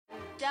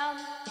This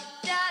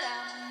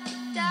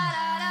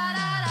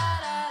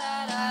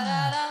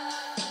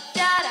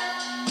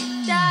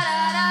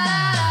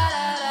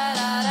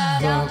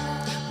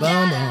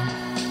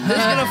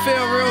is gonna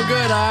feel real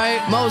good,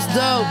 alright? Most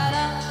dope.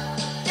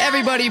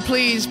 Everybody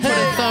please put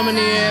a thumb in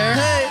the air.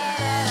 Hey.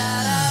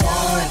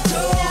 1, 2,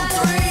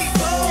 3,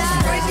 4.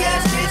 Some crazy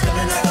ass kids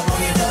coming knock up on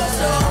your door,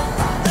 so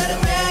let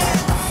 'em in,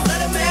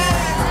 let 'em in,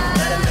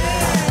 let 'em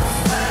in.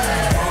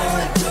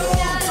 1, 2,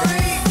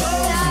 3,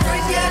 4. Some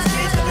crazy ass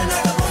kids coming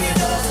knock up on your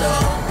door, so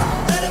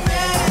let 'em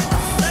in,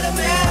 let 'em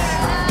in,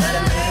 let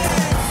 'em in.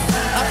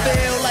 I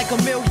feel like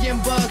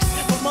 $1,000,000, but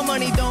my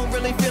money don't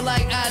really feel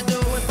like I do.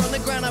 And from the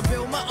ground I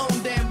built my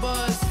own damn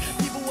buzz.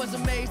 People was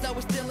amazed I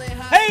was still in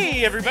high.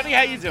 Hey everybody,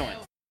 how you doing?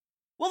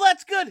 Well,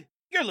 that's good.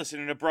 You're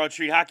listening to Broad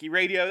Street Hockey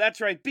Radio.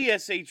 That's right,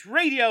 BSH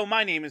Radio.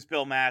 My name is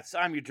Bill Matz.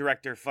 I'm your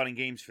director of fun and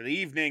games for the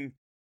evening.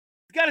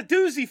 Got a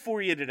doozy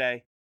for you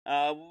today.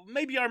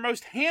 Maybe our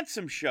most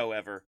handsome show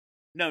ever.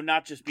 No,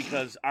 not just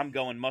because I'm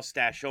going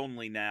mustache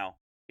only now.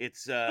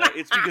 It's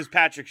because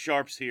Patrick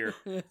Sharp's here.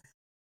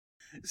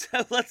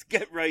 So let's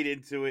get right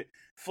into it.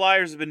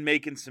 Flyers have been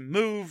making some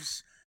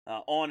moves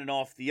on and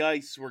off the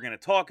ice. We're going to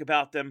talk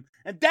about them.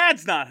 And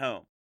Dad's not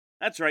home.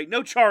 That's right,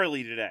 no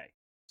Charlie today.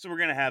 So we're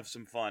going to have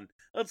some fun.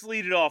 Let's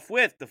lead it off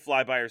with the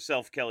fly by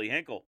herself, Kelly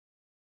Hinkle.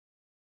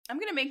 I'm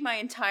going to make my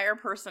entire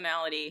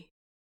personality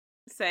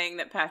saying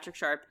that Patrick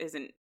Sharp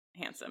isn't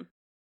handsome.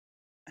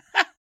 I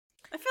feel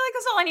like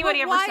that's all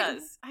anybody ever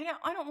says. I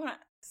don't want to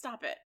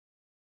stop it.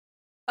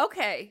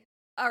 Okay.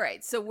 All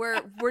right. So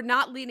we're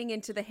not leaning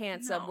into the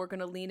handsome. No. We're going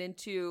to lean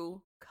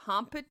into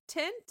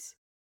competent.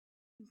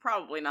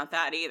 Probably not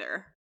that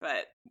either,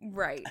 but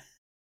Right.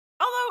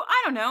 although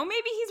I don't know,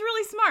 maybe he's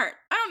really smart.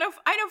 I don't know.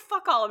 I know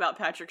fuck all about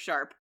Patrick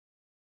Sharp.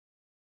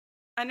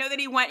 I know that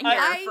he went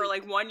here for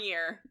like 1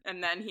 year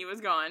and then he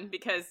was gone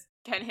because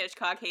Ken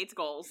Hitchcock hates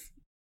goals.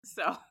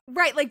 So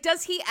Right. Like,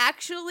 does he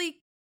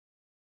actually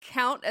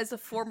count as a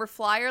former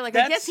Flyer? Like,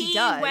 I guess he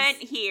does. He went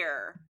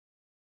here.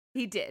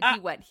 He did. He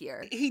went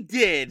here. He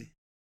did.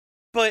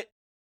 But,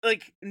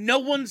 like, no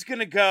one's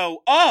gonna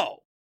go,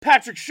 oh,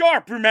 Patrick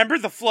Sharp, remember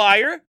the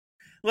Flyer?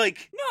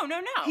 Like,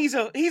 No. he's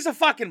a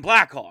fucking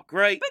Blackhawk,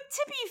 right? But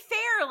to be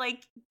fair,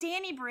 like,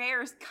 Danny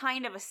Briere is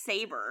kind of a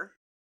Sabre,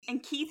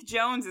 and Keith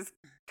Jones is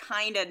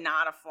kind of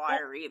not a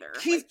Flyer either.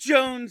 Keith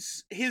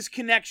Jones, his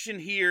connection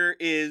here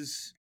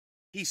is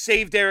he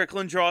saved Eric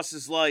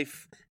Lindros's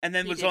life and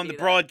then was on the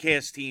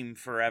broadcast team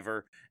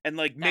forever and,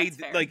 like,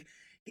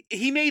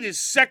 he made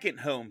his second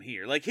home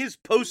here. Like, his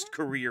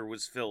post-career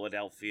was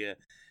Philadelphia.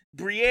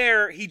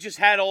 Briere, he just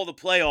had all the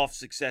playoff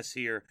success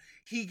here.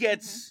 He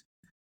gets...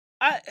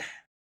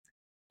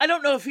 I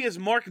don't know if he has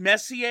Mark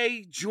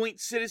Messier joint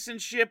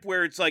citizenship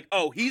where it's like,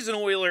 oh, he's an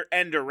Oiler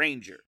and a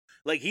Ranger.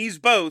 Like, he's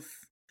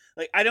both.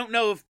 Like, I don't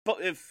know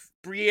if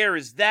Briere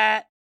is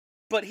that,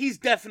 but he's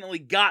definitely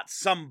got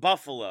some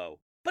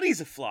Buffalo. But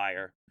he's a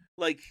Flyer.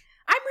 Like,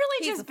 I'm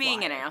really He's just a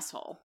being an Flyer.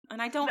 asshole,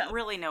 and I don't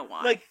really know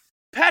why. Like,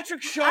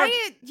 Patrick Sharp...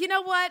 You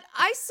know what?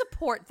 I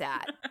support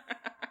that.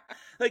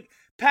 Like,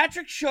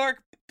 Patrick Sharp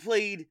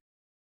played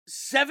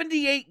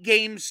 78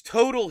 games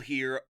total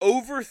here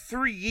over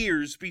 3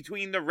 years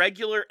between the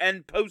regular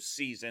and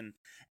postseason,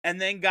 and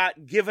then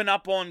got given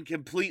up on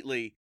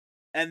completely,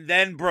 and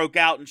then broke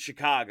out in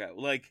Chicago.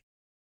 Like,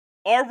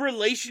 our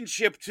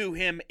relationship to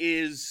him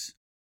is,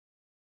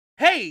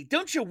 hey,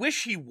 don't you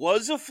wish he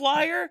was a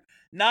Flyer?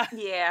 Not,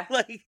 yeah.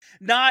 like,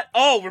 not,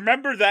 oh,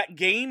 remember that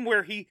game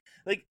where he,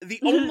 like, the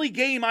only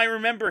game I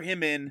remember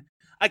him in,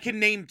 I can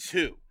name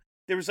two.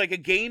 There was like a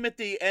game at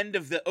the end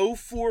of the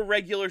 2004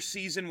 regular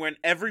season when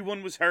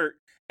everyone was hurt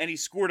and he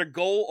scored a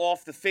goal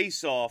off the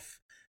face-off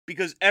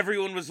because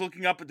everyone was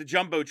looking up at the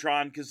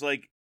Jumbotron because,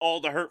 like,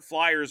 all the hurt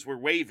Flyers were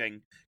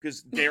waving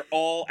because they're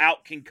all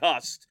out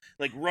concussed.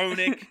 Like,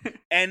 Roenick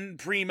and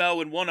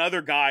Primo and one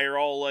other guy are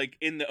all, like,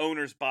 in the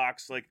owner's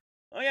box like,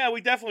 oh yeah,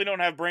 we definitely don't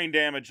have brain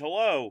damage.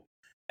 Hello.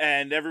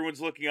 And everyone's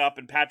looking up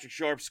and Patrick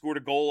Sharp scored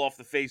a goal off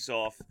the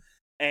face-off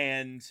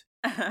and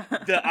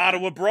the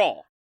Ottawa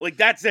Brawl. Like,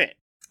 that's it.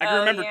 I can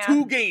remember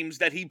 2 games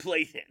that he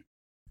played in.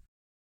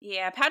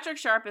 Yeah, Patrick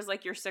Sharp is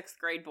like your 6th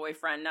grade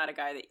boyfriend, not a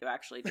guy that you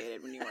actually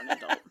dated when you were an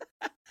adult.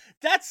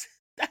 That's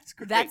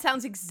great. That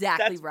sounds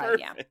exactly That's right.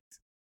 perfect.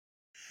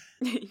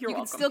 You're You welcome.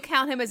 can still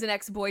count him as an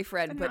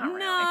ex-boyfriend, but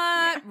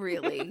not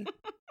really.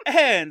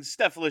 And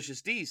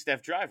Stephalicious D,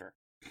 Steph Driver.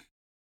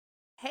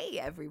 Hey,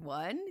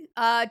 everyone.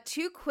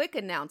 2 quick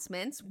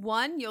announcements.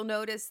 One, you'll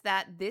notice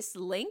that this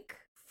link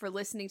for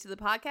listening to the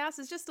podcast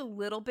is just a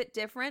little bit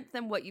different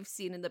than what you've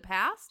seen in the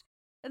past.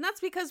 And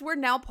that's because we're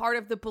now part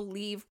of the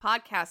Believe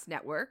podcast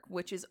network,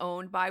 which is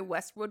owned by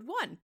Westwood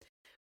One.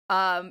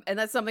 And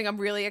that's something I'm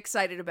really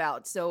excited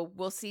about. So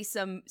we'll see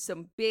some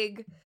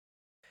big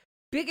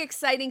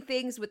exciting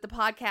things with the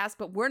podcast,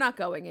 but we're not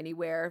going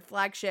anywhere.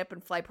 Flagship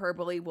and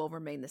Flyperbole will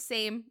remain the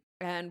same,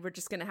 and we're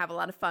just going to have a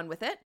lot of fun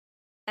with it.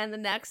 And the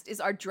next is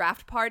our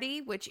draft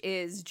party, which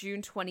is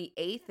June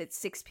 28th at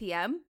 6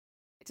 p.m.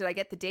 Did I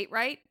get the date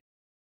right?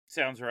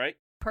 Sounds right.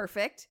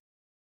 Perfect.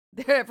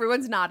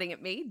 Everyone's nodding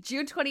at me.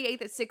 June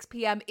 28th at 6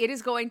 p.m. It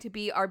is going to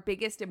be our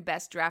biggest and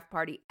best draft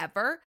party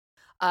ever.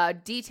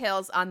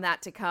 Details on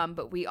that to come,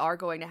 but we are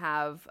going to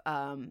have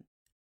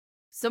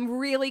some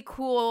really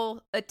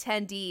cool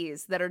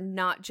attendees that are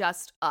not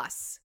just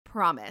us.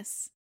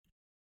 Promise.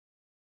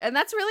 And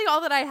that's really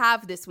all that I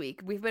have this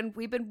week. We've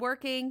been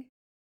working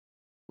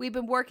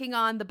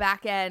on the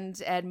back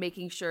end and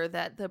making sure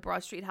that the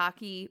Broad Street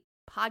Hockey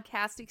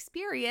podcast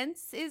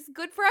experience is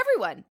good for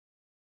everyone.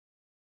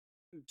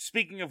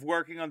 Speaking of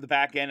working on the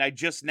back end, I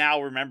just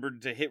now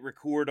remembered to hit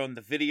record on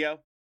the video.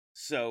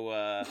 So,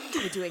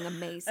 You're doing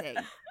amazing.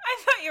 I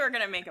thought you were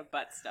going to make a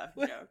butt stuff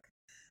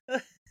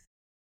joke.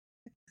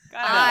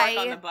 Gotta work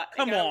on the butt.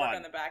 Come gotta on. Work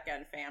on the back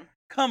end, fam.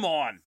 Come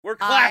on. We're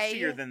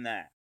classier than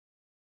that.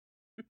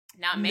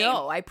 Not me.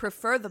 No, I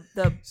prefer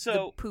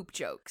the poop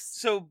jokes.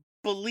 So,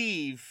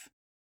 believe.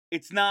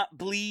 It's not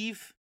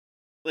believe.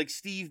 Like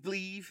Steve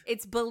Believe.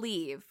 It's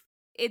believe.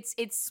 It's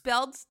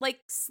spelled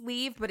like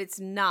sleeve, but it's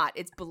not.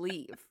 It's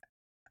believe.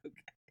 Okay.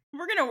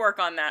 We're going to work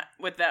on that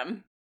with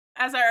them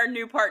as our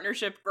new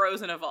partnership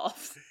grows and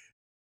evolves.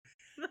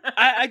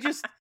 I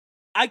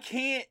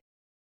can't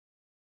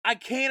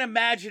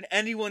imagine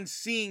anyone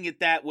seeing it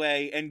that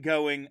way and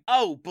going,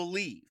 "Oh,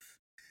 believe."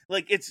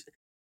 Like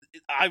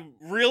I'm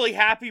really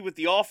happy with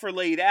the offer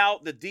laid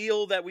out. The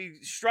deal that we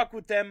struck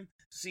with them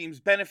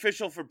seems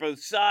beneficial for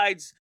both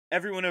sides.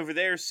 Everyone over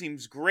there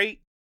seems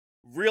great.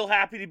 Real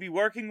happy to be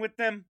working with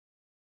them.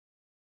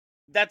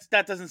 That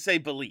doesn't say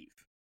believe.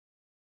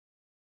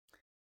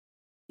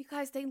 You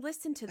guys, they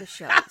listen to the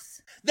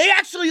shows. They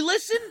actually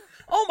listen?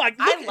 Oh my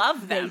god. I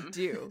love them. They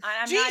do.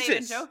 I'm Jesus. not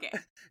even joking.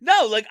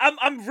 No, like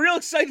I'm real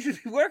excited to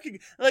be working.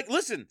 Like,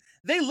 listen,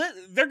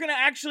 they're gonna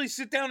actually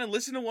sit down and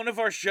listen to one of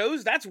our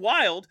shows. That's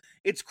wild.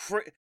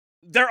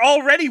 They're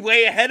already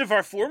way ahead of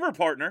our former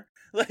partner,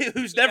 like,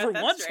 who's never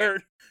once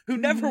heard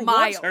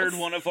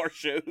one of our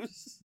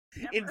shows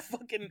in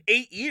fucking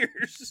 8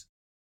 years.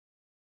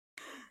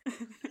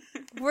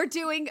 We're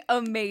doing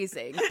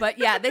amazing. But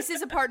yeah, this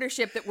is a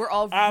partnership that we're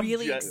all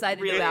really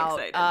excited about.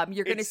 Excited.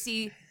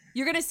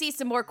 You're gonna see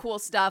some more cool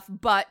stuff,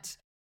 but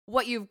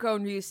what you've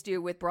grown used to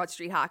with Broad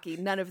Street Hockey,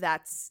 none of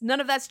that's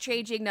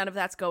changing, none of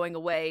that's going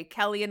away.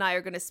 Kelly and I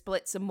are gonna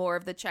split some more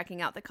of the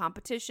checking out the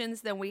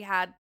competitions than we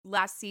had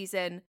last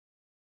season.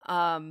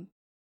 But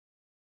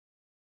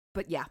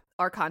yeah,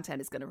 our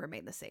content is gonna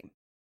remain the same.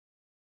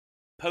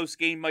 Post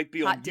game might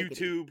be Hot on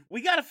diggity. YouTube.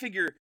 We gotta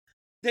figure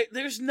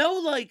there's no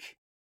like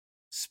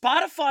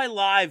Spotify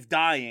Live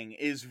dying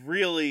is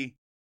really,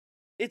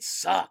 it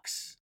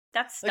sucks.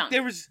 That's stunk.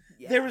 Like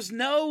there was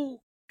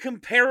no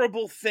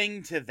comparable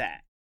thing to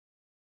that.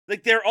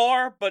 Like there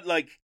are, but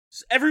like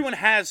everyone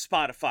has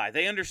Spotify.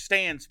 They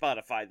understand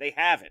Spotify. They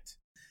have it.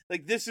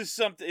 Like this is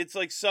something. It's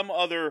like some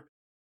other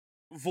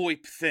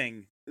VoIP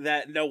thing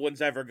that no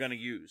one's ever gonna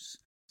use.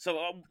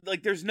 So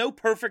like there's no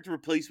perfect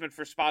replacement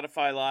for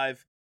Spotify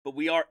Live, but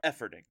we are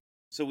efforting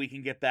so we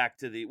can get back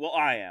to the. Well,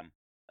 I am.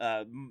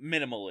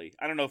 Minimally.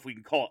 I don't know if we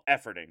can call it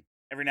efforting.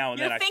 Every now and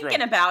You're then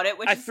thinking about it,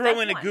 which I is throw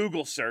step in a one.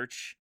 Google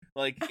search.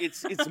 Like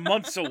it's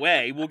months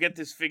away. We'll get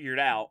this figured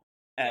out.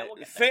 Yeah, we'll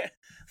get there.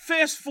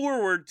 Fast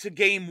forward to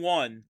game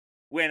 1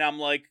 when I'm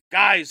like,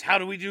 guys, how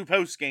do we do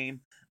post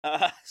game?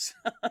 So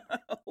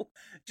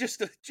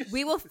just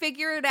We will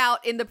figure it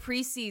out in the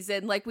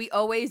preseason like we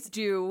always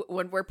do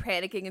when we're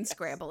panicking and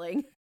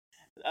scrambling.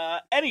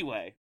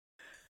 Anyway,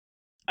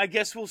 I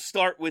guess we'll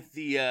start with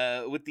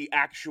the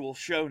actual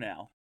show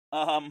now.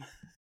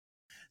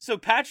 So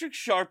Patrick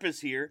Sharp is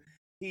here.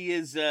 He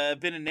has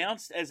been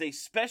announced as a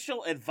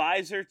special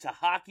advisor to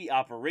hockey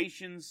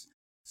operations.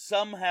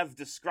 Some have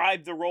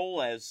described the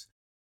role as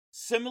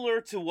similar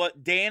to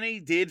what Danny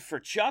did for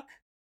Chuck.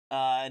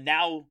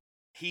 Now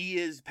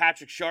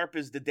Patrick Sharp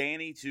is the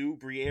Danny to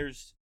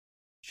Briere's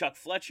Chuck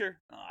Fletcher.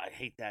 I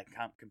hate that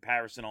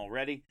comparison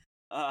already.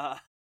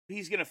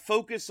 He's going to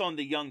focus on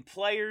the young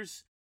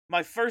players.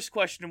 My first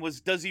question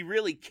was, does he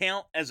really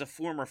count as a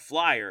former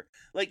Flyer?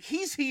 Like,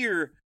 he's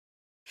here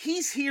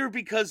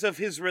because of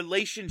his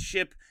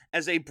relationship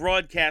as a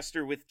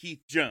broadcaster with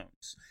Keith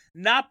Jones,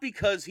 not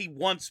because he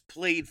once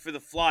played for the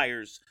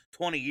Flyers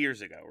 20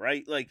 years ago,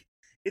 right? Like,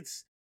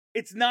 it's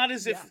not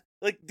as if,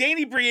 like,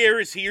 Danny Briere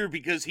is here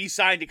because he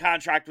signed a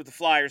contract with the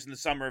Flyers in the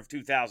summer of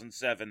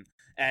 2007,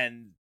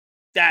 and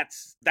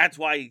that's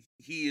why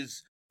he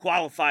is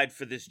qualified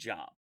for this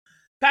job.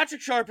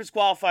 Patrick Sharp is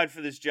qualified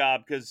for this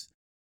job because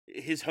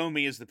his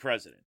homie is the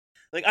president.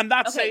 Like, I'm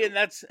not saying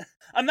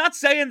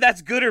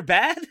that's good or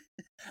bad.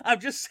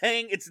 I'm just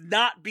saying it's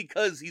not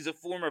because he's a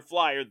former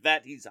Flyer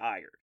that he's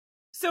hired.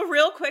 So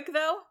real quick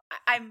though,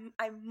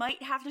 I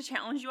might have to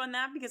challenge you on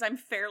that because I'm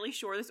fairly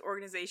sure this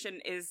organization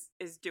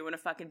is doing a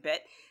fucking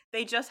bit.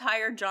 They just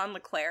hired John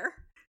LeClaire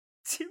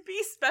to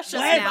be special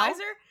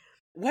advisor.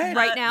 When?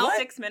 Right now?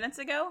 6 minutes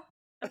ago.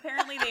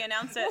 Apparently they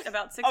announced it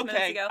about 6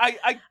 minutes ago.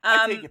 I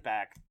take it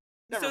back.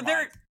 Never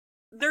mind.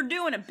 They're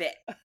doing a bit.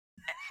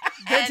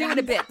 They're doing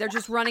a bit. They're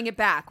just running it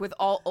back with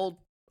all old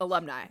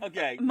alumni.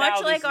 Okay.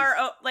 Much like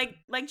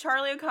like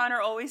Charlie O'Connor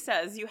always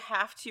says, you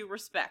have to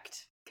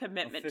respect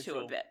commitment to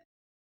a bit.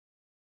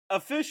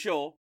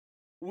 official,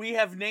 we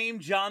have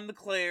named John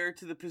LeClaire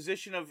to the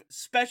position of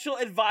Special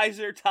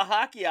Advisor to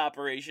Hockey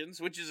Operations,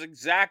 which is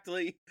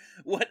exactly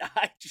what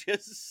I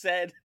just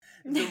said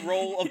the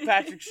role of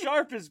Patrick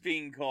Sharp is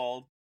being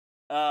called.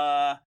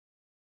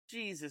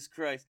 Jesus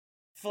Christ.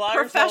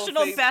 Flyers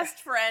Professional best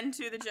friend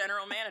to the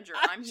general manager.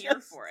 I'm here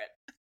for it.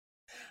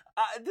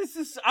 This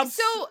is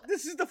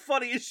the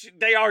funniest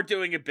they are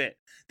doing a bit.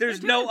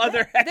 There's no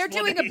other explanation. They're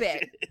doing a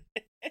bit.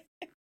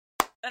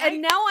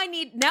 And now I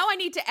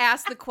need to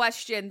ask the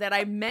question that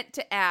I meant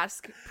to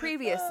ask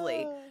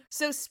previously.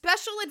 So,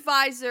 special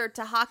advisor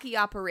to hockey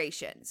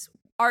operations.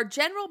 Our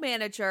general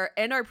manager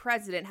and our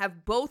president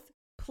have both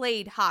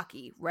played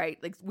hockey, right?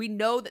 Like, we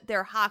know that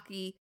they're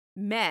hockey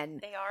men.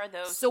 They are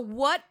those. So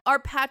what are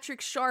Patrick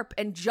Sharp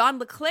and John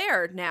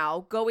LeClaire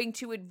now going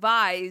to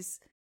advise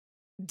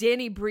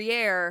Danny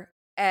Briere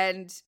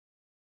and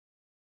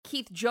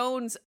Keith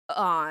Jones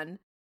on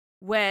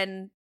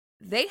when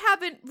they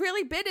haven't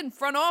really been in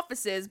front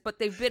offices, but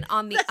they've been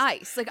on the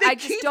ice? Like, I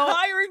just don't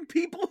hiring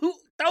people who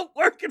don't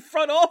work in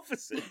front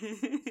offices.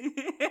 It's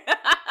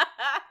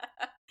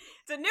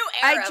a new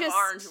era of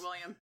Orange,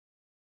 William.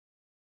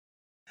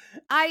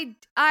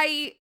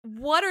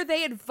 What are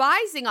they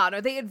advising on? Are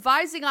they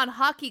advising on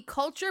hockey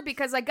culture?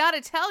 Because I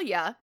gotta tell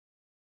ya,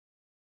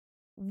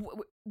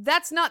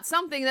 that's not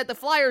something that the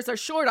Flyers are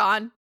short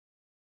on.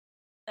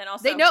 And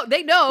also,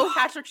 they know.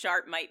 Patrick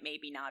Sharp might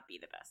maybe not be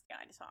the best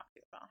guy to talk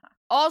to about hockey.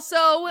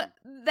 Also,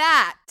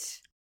 that.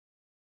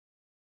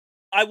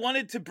 I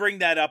wanted to bring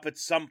that up at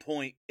some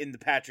point in the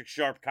Patrick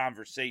Sharp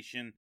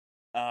conversation.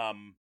 There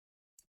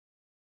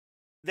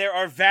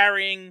are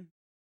varying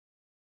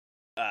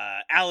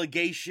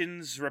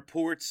allegations,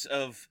 reports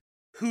of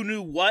who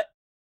knew what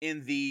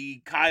in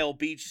the Kyle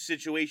Beach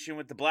situation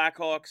with the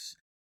Blackhawks.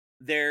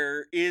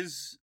 There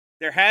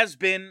has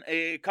been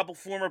a couple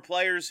former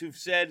players who've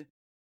said,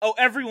 oh,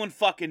 everyone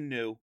fucking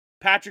knew.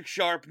 Patrick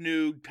Sharp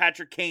knew,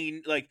 Patrick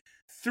Kane, like,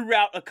 threw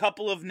out a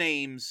couple of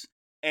names,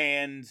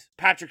 and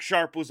Patrick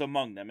Sharp was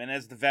among them. And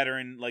as the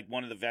veteran, like,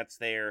 one of the vets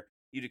there,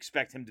 you'd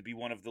expect him to be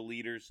one of the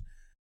leaders.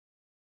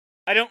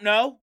 I don't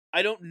know.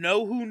 I don't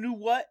know who knew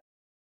what.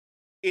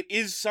 It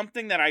is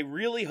something that I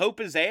really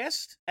hope is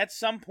asked at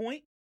some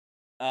point.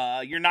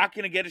 You're not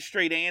going to get a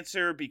straight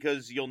answer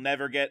because you'll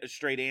never get a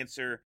straight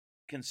answer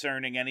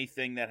concerning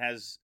anything that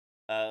has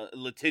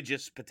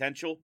litigious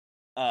potential.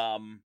 I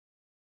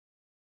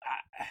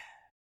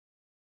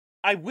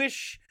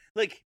wish,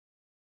 like,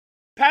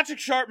 Patrick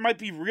Sharp might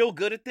be real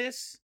good at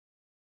this.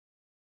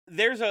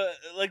 There's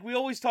like we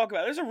always talk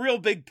about, there's a real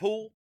big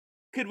pool.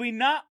 Could we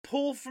not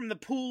pull from the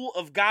pool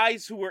of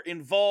guys who were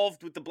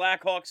involved with the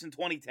Blackhawks in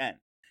 2010?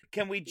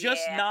 Can we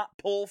just not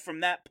pull from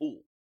that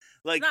pool?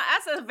 Like,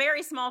 that's a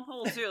very small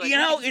pool too. Like,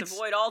 it's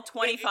avoid all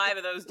 25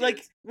 of those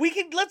dudes.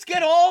 Like, let's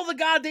get all the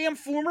goddamn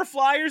former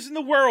Flyers in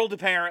the world,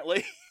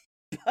 apparently.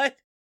 But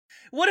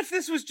what if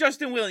this was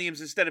Justin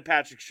Williams instead of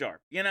Patrick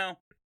Sharp? You know,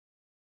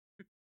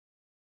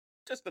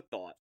 just a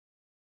thought.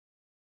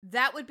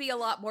 That would be a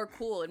lot more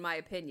cool, in my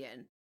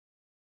opinion.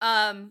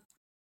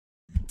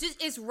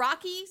 Is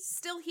Rocky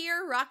still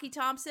here? Rocky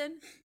Thompson?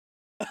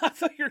 I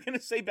thought you were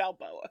gonna say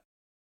Balboa.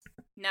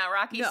 No,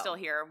 Rocky's still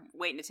here,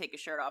 waiting to take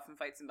his shirt off and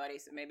fight somebody,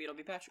 so maybe it'll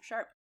be Patrick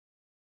Sharp.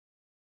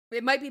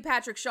 It might be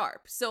Patrick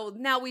Sharp. So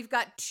now we've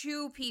got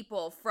two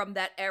people from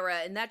that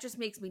era, and that just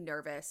makes me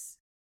nervous.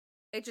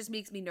 It just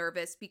makes me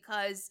nervous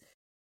because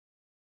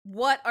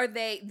what are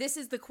they... This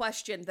is the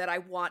question that I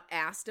want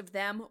asked of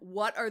them.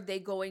 What are they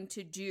going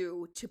to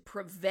do to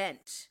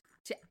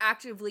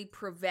actively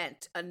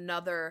prevent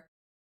another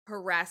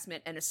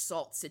harassment and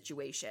assault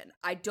situation?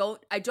 I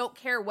don't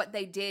care what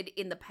they did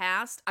in the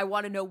past. I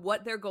want to know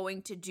what they're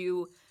going to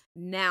do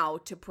now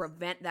to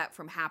prevent that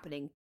from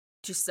happening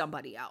to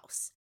somebody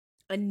else.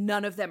 And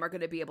none of them are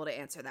going to be able to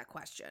answer that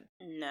question.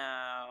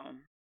 No.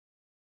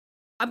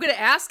 I'm going to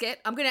ask it.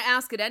 I'm going to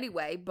ask it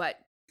anyway, but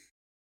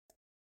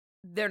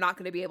they're not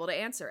going to be able to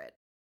answer it.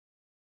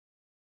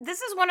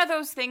 This is one of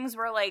those things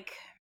where, like,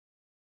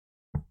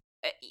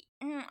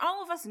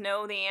 all of us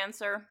know the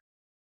answer,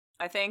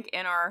 I think,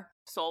 in our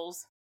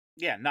souls.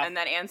 Yeah, nothing. And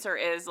that answer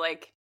is,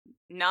 like,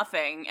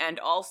 nothing. And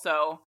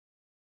also,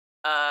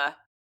 I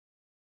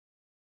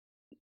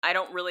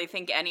don't really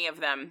think any of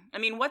them. I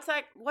mean, what's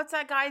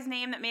that guy's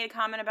name that made a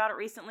comment about it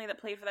recently that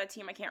played for that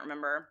team? I can't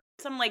remember.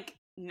 Some, like,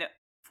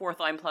 fourth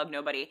line plug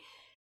nobody.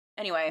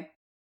 Anyway,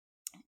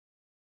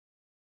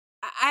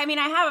 I mean,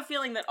 I have a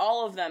feeling that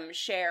all of them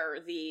share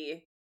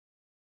the,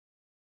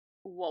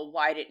 well,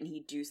 why didn't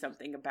he do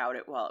something about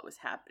it while it was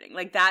happening?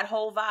 Like, that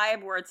whole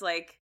vibe where it's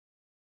like,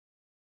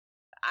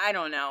 I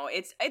don't know.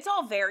 It's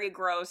all very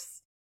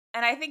gross.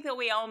 And I think that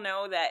we all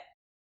know that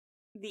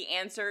the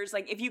answers,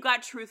 like, if you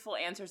got truthful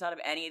answers out of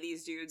any of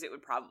these dudes, it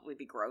would probably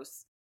be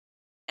gross.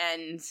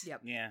 And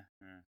yeah.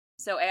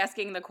 So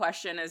asking the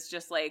question is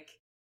just, like,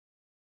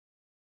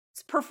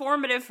 it's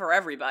performative for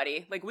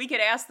everybody. Like, we could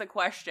ask the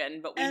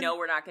question, but we know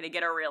we're not going to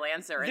get a real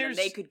answer. And then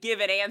they could give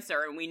an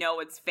answer, and we know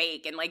it's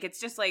fake. And, like, it's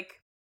just, like,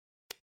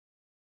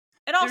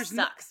 it all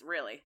sucks,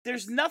 really.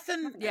 There's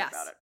nothing yes.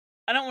 about it.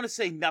 I don't want to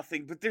say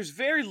nothing, but there's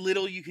very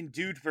little you can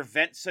do to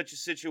prevent such a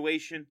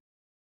situation.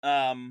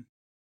 I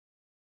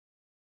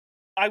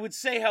would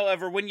say,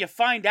 however, when you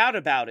find out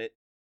about it,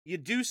 you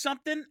do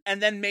something,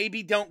 and then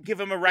maybe don't give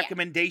him a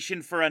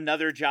recommendation for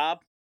another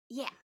job.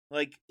 Yeah.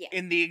 Like,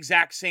 in the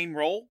exact same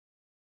role.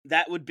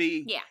 That would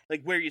be,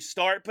 like, where you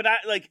start. But,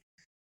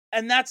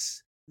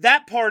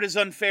 that part is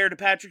unfair to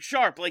Patrick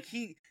Sharp. Like,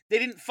 they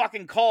didn't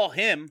fucking call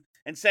him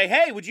and say,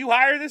 hey, would you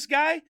hire this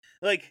guy?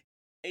 Like,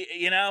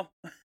 you know,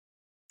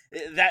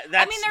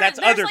 that's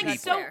other like,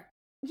 people.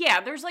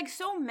 There's, like,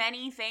 so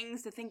many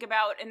things to think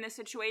about in this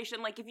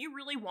situation. Like, if you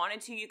really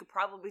wanted to, you could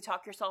probably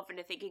talk yourself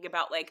into thinking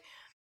about, like,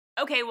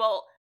 okay,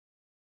 well,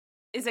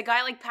 is a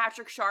guy like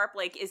Patrick Sharp,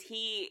 like, is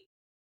he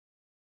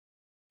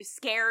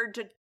scared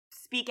to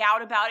speak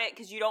out about it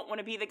because you don't want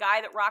to be the guy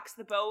that rocks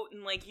the boat,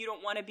 and, like, you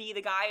don't want to be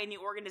the guy in the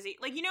organization?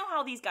 Like, you know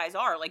how these guys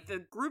are. Like,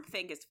 the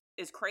groupthink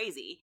is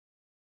crazy.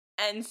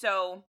 And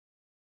so,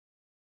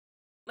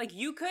 like,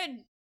 you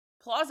could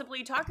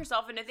plausibly talk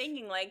yourself into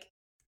thinking, like,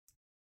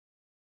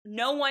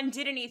 no one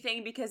did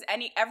anything because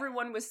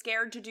everyone was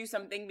scared to do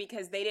something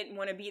because they didn't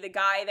want to be the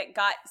guy that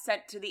got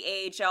sent to the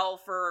AHL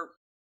for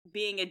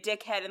being a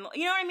dickhead, and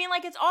you know what I mean?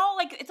 Like, it's all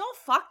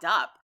fucked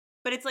up.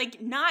 But it's,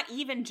 like, not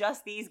even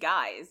just these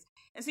guys.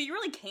 And so you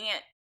really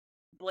can't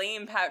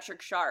blame Patrick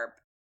Sharp,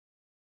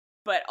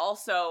 but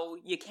also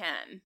you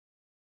can.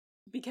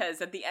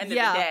 Because at the end of the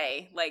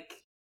day,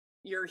 like,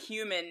 you're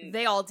human.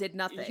 They all did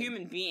nothing. You're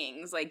human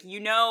beings. Like, you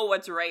know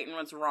what's right and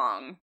what's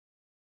wrong.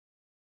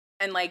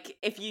 And, like,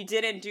 if you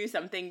didn't do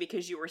something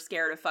because you were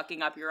scared of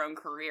fucking up your own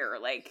career,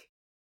 like,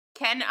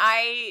 can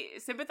I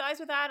sympathize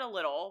with that a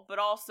little? But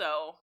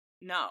also,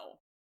 no.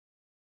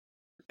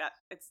 That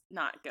it's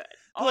not good.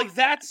 But, like,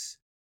 that's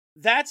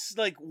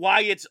like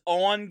why it's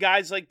on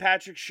guys like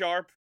Patrick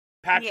Sharp,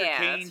 Patrick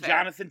Kane,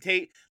 Jonathan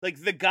Tate,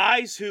 like the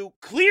guys who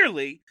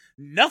clearly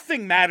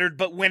nothing mattered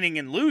but winning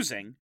and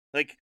losing.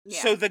 Like,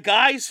 so the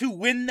guys who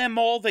win them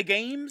all the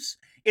games,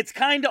 it's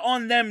kind of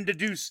on them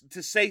to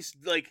say,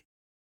 like,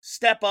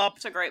 step up.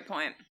 That's a great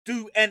point.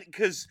 And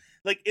because,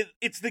 like,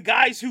 it's the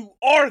guys who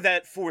are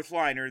that fourth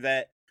liner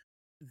that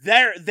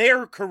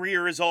their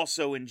career is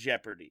also in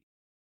jeopardy.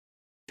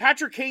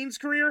 Patrick Kane's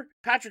career,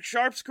 Patrick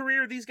Sharp's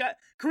career, these guys'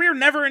 career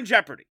never in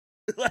jeopardy.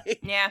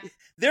 Like,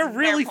 they're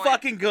really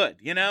fucking good,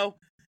 you know?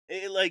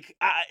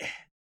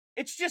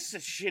 It's just a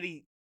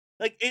shitty,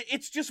 like,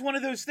 it's just one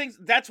of those things.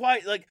 That's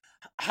why, like,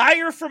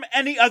 hire from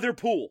any other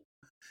pool.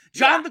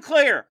 John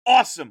LeClaire,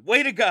 awesome,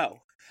 way to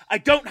go. I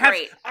don't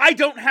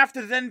have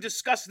to then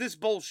discuss this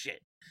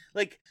bullshit.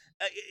 Like,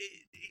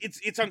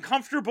 it's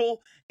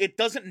uncomfortable. It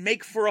doesn't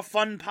make for a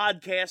fun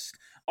podcast.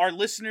 Our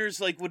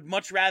listeners, like, would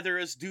much rather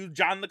us do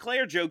John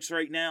LeClaire jokes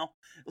right now.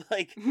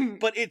 Like,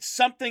 but it's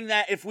something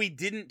that if we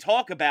didn't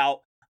talk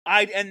about,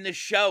 I'd end the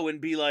show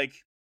and be like,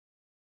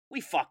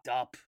 we fucked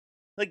up.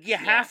 Like, you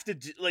have to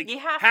do, like, you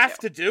have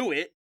to do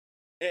it.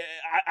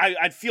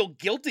 I'd feel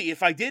guilty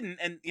if I didn't,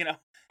 and, you know,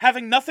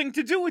 having nothing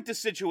to do with the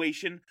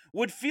situation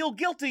would feel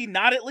guilty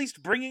not at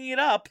least bringing it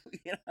up,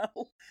 you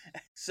know?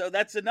 So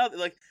that's another,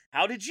 like,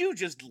 how did you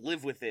just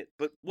live with it?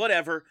 But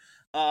whatever.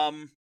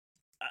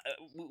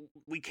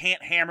 We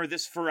can't hammer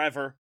this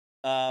forever.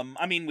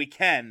 I mean, we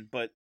can,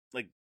 but,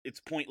 like, it's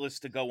pointless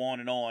to go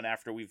on and on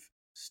after we've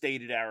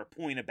stated our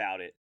point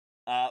about it.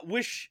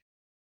 Wish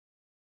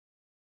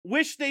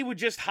they would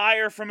just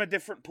hire from a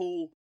different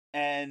pool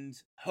and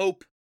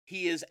hope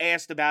he is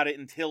asked about it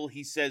until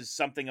he says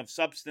something of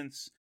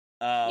substance.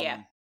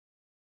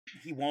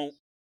 He won't.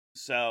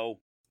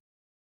 So,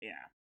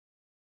 yeah.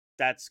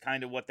 That's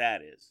kind of what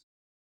that is.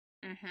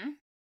 Mm-hmm.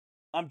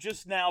 I'm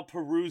just now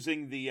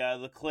perusing the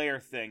LeClaire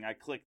thing. I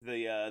clicked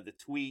the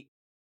tweet.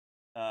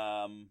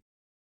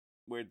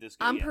 Where'd this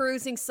go? I'm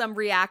perusing some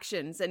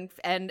reactions,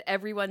 and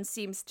everyone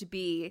seems to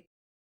be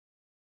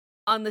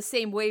on the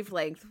same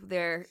wavelength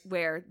there,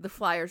 where the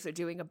Flyers are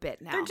doing a bit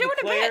now. They're doing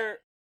a bit.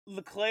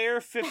 LeClaire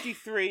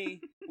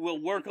 53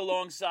 will work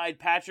alongside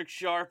Patrick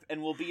Sharp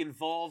and will be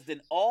involved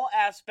in all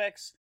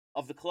aspects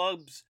of the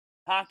club's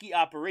hockey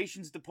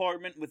operations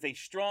department with a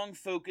strong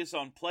focus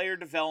on player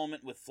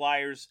development with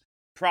Flyers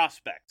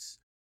prospects.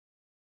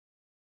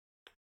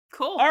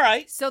 Cool. All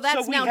right. So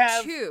that's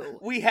two.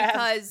 We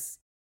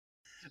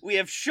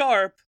have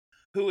Sharp,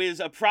 who is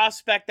a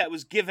prospect that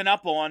was given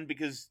up on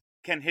because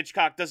Ken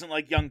Hitchcock doesn't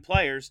like young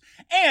players,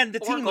 and the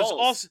team was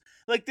also,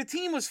 like, the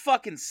team was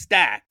fucking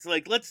stacked.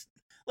 Like, let's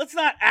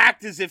not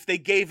act as if they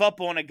gave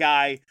up on a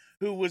guy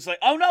who was like,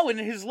 oh no, and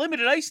his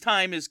limited ice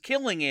time is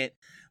killing it.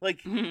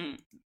 Like,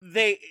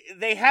 they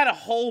had a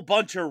whole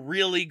bunch of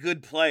really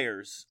good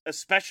players,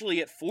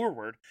 especially at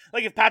forward.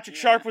 Like, if Patrick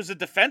Sharp was a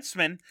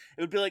defenseman,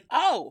 it would be like,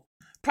 oh,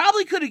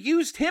 probably could have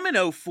used him in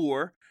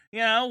 2004, you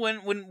know,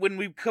 when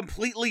we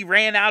completely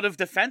ran out of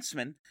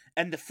defensemen,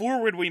 and the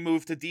forward we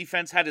moved to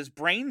defense had his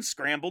brain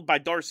scrambled by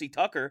Darcy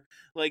Tucker.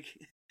 Like,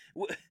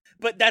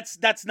 but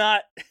that's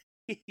not,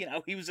 you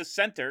know, he was a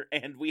center,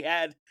 and we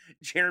had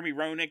Jeremy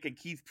Roenick and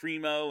Keith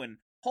Primo and a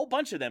whole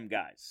bunch of them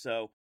guys.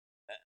 So,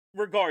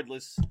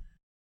 regardless,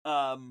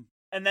 and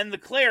then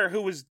LeClaire,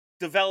 who was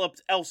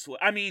developed elsewhere.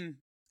 I mean,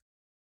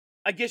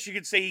 I guess you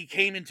could say he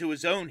came into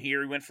his own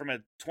here. He went from a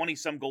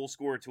 20-some goal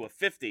scorer to a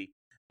 50,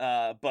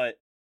 but,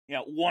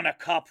 won a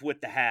cup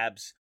with the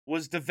Habs,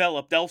 was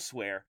developed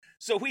elsewhere.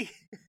 So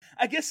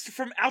I guess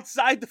from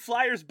outside the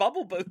Flyers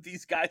bubble, both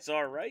these guys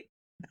are, right?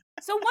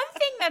 So one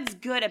thing that's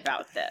good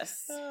about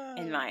this,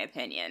 in my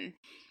opinion,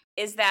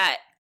 is that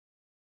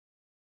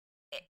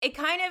it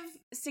kind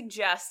of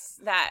suggests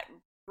that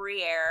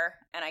Briere,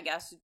 and I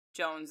guess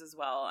Jones as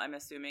well, I'm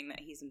assuming that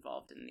he's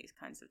involved in these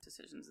kinds of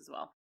decisions as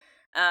well,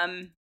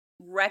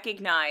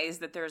 recognize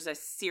that there's a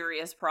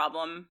serious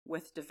problem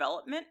with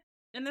development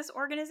in this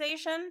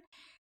organization.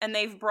 And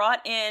they've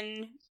brought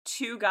in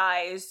two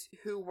guys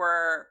who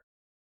were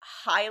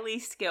highly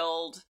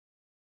skilled,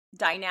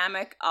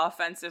 dynamic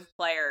offensive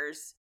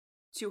players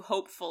to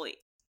hopefully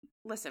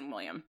listen,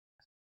 William.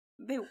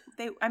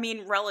 I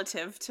mean,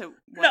 relative to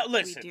what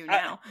we do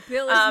now.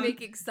 Bill is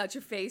making such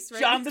a face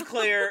right John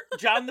now.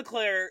 John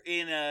LeClair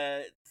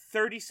in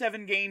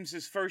 37 games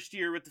his first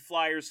year with the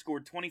Flyers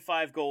scored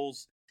 25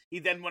 goals. He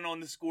then went on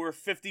to score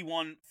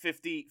 51,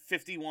 50,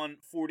 51,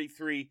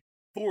 43,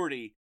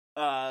 40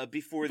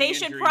 before the They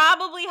injury. should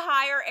probably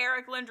hire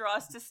Eric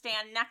Lindros to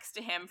stand next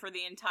to him for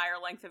the entire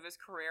length of his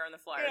career in the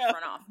Flyers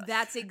front office.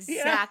 That's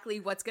exactly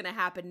what's going to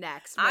happen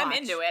next. I'm Watch.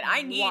 into it.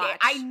 I need Watch. it.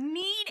 I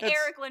need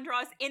Eric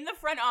Lindros in the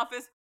front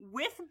office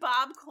with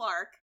Bob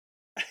Clark,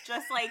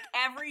 just like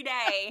every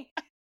day,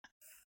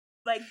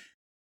 like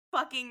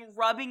fucking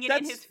rubbing it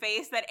in his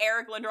face that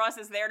Eric Lindros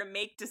is there to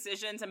make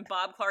decisions and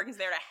Bob Clark is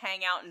there to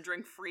hang out and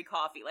drink free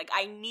coffee. Like,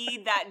 I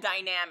need that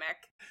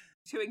dynamic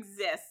to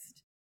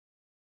exist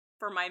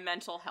for my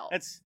mental health.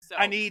 So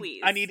I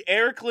need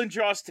Eric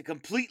Lindros to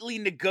completely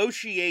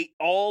negotiate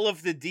all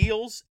of the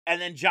deals,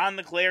 and then John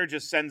LeClair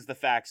just sends the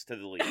facts to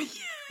the league.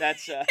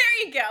 That's there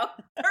you go.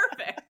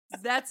 Perfect.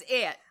 That's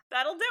it.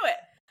 That'll do it.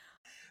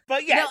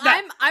 But yeah,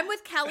 I'm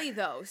with Kelly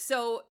though.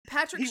 So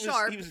Patrick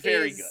Sharp was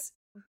very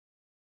good.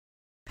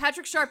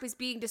 Patrick Sharp is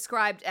being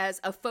described as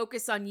a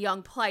focus on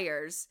young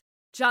players.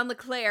 John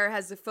LeClair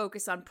has a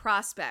focus on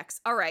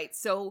prospects. All right,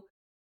 so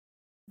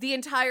the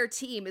entire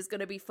team is going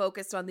to be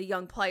focused on the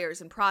young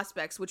players and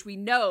prospects, which we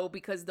know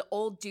because the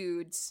old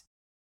dudes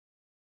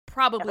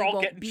probably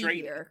won't be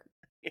traded here.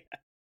 Yeah.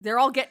 They're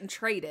all getting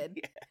traded,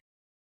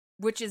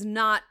 which is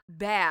not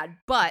bad,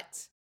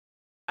 but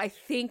I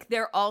think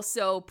they're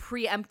also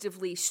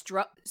preemptively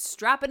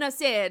strapping us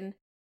in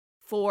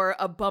for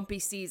a bumpy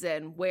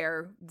season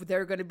where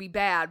they're going to be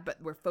bad, but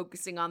we're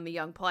focusing on the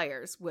young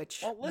players,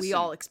 which we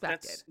all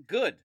expected. That's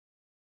good.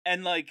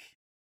 And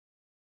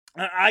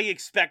I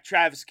expect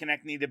Travis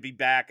Konechny to be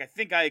back. I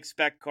think I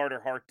expect Carter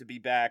Hart to be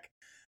back.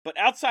 But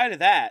outside of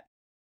that,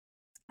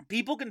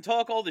 people can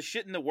talk all the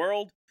shit in the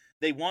world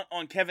they want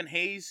on Kevin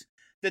Hayes.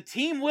 The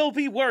team will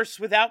be worse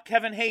without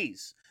Kevin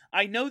Hayes.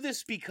 I know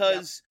this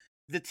because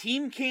the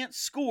team can't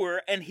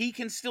score and he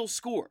can still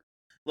score.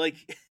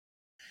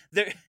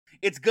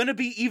 It's going to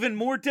be even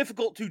more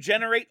difficult to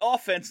generate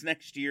offense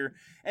next year.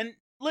 And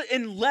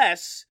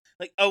unless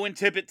Owen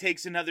Tippett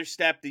takes another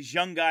step, these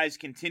young guys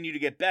continue to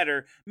get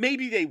better.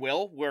 Maybe they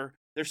will.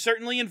 They're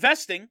certainly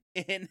investing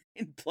in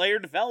player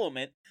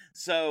development.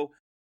 So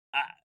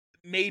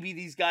maybe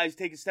these guys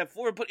take a step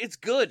forward. But it's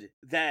good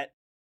that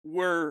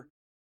we're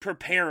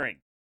preparing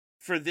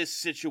for this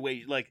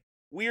situation.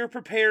 We are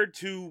prepared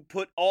to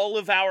put all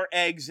of our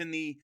eggs in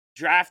the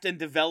draft and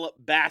develop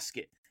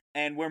basket.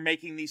 And we're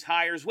making these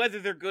hires, whether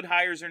they're good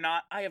hires or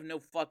not, I have no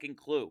fucking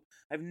clue.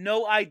 I have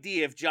no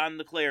idea if John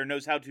LeClair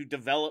knows how to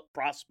develop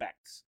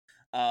prospects.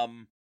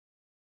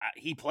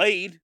 He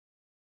played.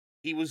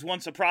 He was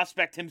once a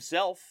prospect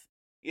himself.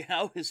 He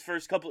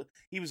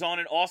was on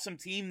an awesome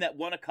team that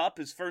won a cup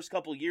his first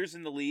couple years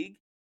in the league.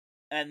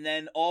 And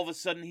then all of a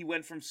sudden he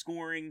went from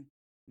scoring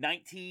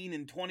 19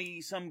 and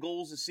 20-some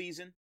goals a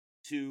season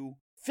to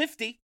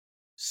 50.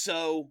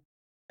 So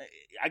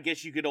I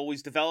guess you could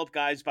always develop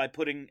guys by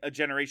putting a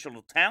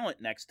generational talent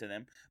next to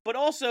them. But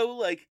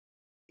also,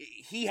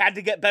 he had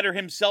to get better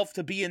himself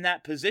to be in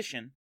that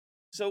position.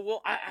 So,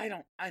 I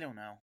don't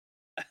know.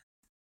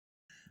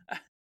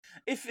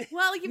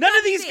 None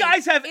of these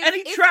guys have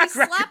any track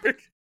record.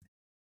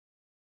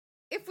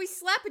 If we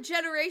slap a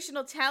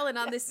generational talent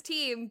on this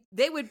team,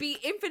 they would be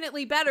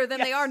infinitely better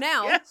than they are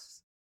now.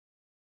 Yes.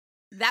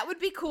 That would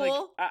be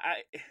cool.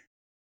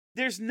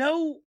 There's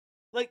no...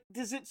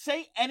 does it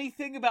say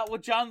anything about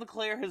what John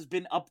LeClair has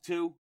been up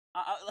to?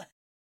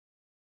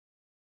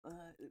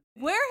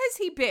 Where has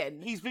he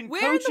been? He's been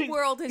Where coaching. In the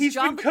world has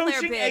John LeClair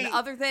been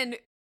other than...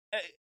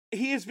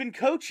 he has been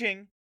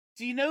coaching.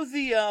 Do you know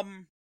the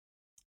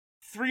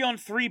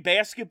 3-on-3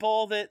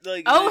 basketball that he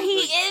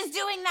is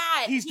doing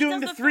that. He's doing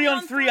the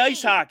 3-on-3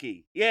 ice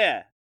hockey.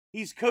 Yeah.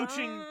 He's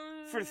coaching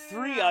for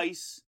 3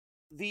 Ice,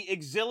 the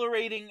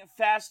exhilarating,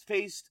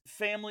 fast-paced,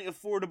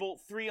 family-affordable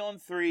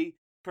 3-on-3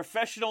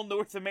 professional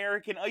North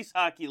American Ice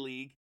Hockey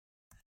League.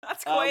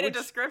 That's quite a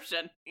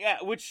description. Yeah,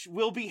 which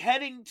will be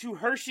heading to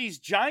Hershey's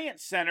Giant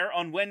Center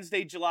on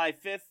Wednesday, July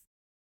 5th.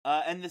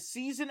 And the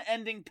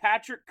season-ending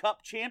Patrick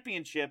Cup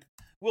Championship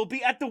will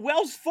be at the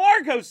Wells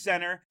Fargo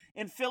Center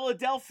in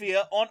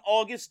Philadelphia on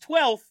August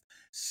 12th.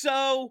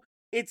 So,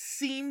 it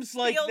seems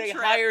like Field they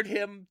trip. hired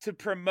him to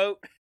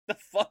promote the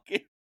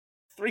fucking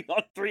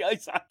 3-on-3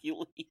 ice hockey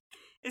league.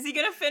 Is he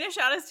gonna finish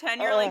out his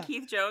tenure like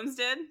Keith Jones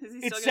did? Is he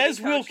It still gonna says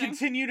be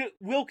coaching?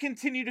 we'll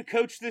continue to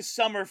coach this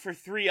summer for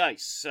 3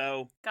 Ice.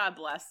 So God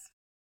bless.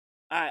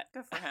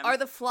 Good for him. Are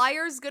the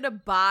Flyers gonna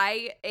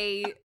buy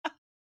a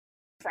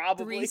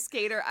probably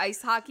 3-skater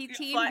ice hockey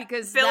team?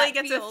 Because Philly that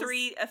gets feels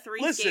a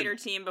three Listen. skater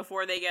team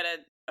before they get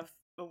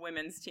a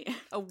women's team.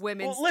 a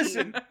women's Well,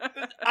 listen, team.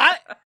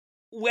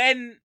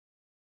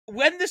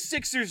 when the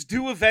Sixers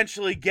do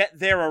eventually get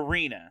their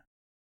arena,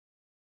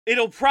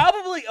 it'll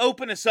probably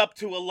open us up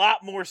to a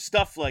lot more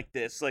stuff like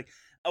this. Like,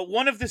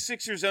 one of the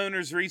Sixers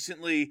owners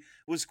recently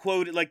was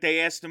quoted, like, they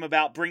asked him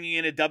about bringing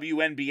in a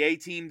WNBA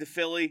team to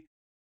Philly,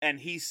 and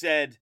he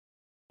said,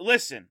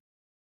 listen,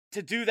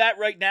 to do that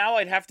right now,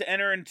 I'd have to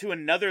enter into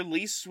another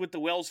lease with the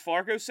Wells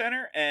Fargo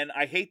Center, and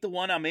I hate the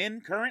one I'm in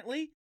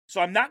currently,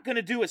 so I'm not going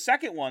to do a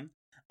second one.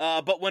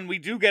 But when we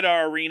do get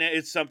our arena,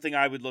 it's something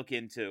I would look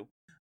into.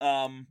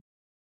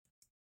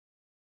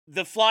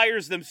 The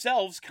Flyers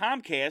themselves,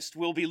 Comcast,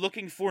 will be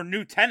looking for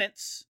new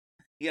tenants.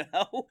 You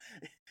know,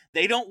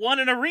 they don't want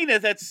an arena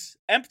that's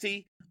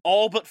empty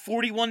all but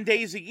 41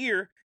 days a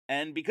year.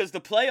 And because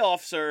the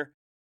playoffs are,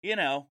 you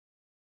know,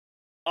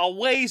 a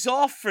ways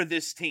off for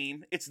this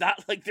team, it's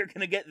not like they're going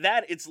to get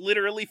that. It's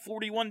literally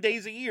 41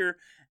 days a year.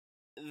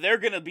 They're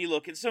going to be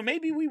looking. So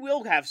maybe we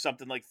will have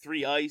something like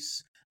 3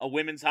 Ice, a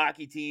women's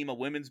hockey team, a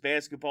women's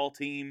basketball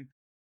team.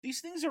 These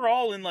things are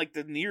all in, like,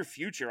 the near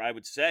future, I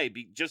would say,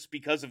 just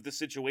because of the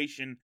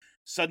situation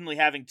suddenly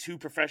having 2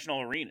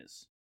 professional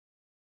arenas.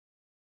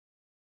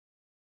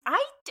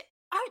 I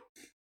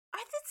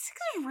think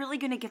Sixers are really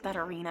gonna get that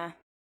arena.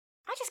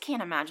 I just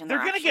can't imagine They're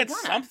going to get gonna.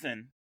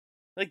 something.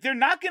 Like, they're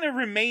not going to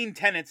remain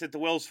tenants at the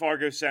Wells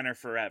Fargo Center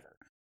forever.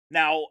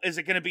 Now, is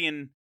it going to be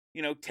in,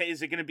 you know,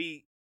 is it going to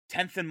be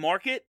 10th and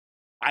Market?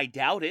 I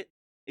doubt it.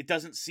 It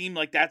doesn't seem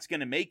like that's going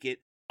to make it.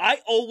 I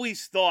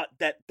always thought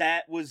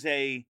that was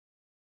a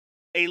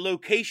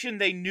location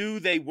they knew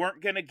they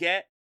weren't going to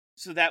get,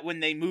 so that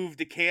when they moved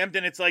to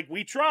Camden, it's like,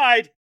 we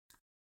tried,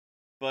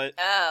 but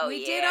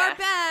We did our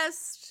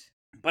best.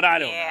 But I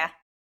don't know.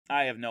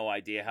 I have no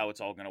idea how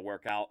it's all going to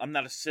work out. I'm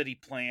not a city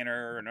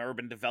planner or an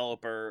urban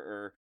developer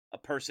or a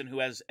person who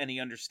has any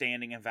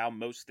understanding of how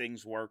most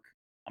things work.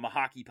 I'm a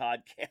hockey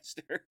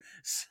podcaster,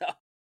 so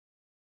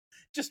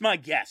just my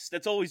guess.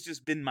 That's always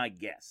just been my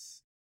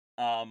guess.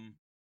 But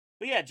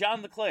yeah,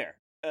 John LeClaire,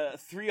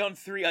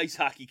 3-on-3 ice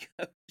hockey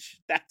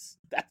coach. That's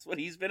what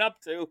he's been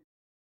up to.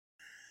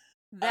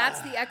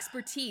 That's the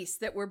expertise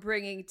that we're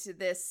bringing to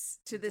this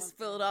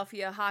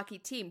Philadelphia hockey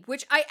team,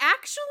 which I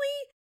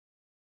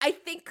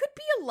think could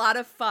be a lot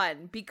of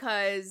fun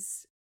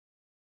because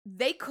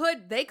they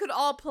could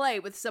all play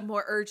with some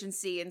more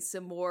urgency and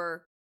some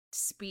more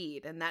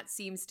speed, and that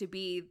seems to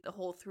be the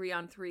whole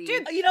 3-on-3.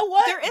 Dude, you know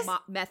what? There is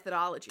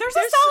methodology. There's a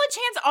solid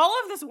chance all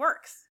of this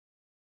works.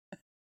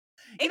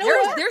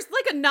 There's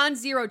like a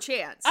non-zero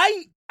chance.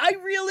 I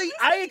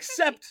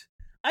accept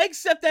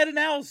that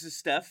analysis,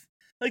 Steph.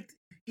 Like,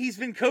 he's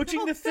been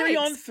coaching the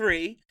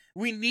 3-on-3.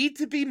 We need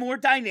to be more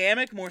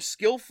dynamic, more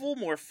skillful,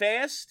 more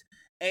fast,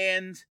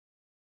 and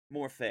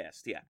more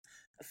fast. Yeah,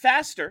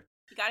 faster.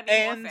 You gotta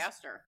be more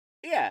faster.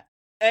 Yeah,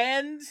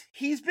 and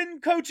he's been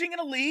coaching in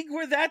a league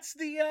where that's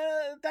the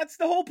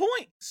whole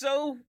point.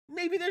 So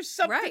maybe there's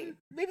something. Right.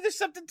 Maybe there's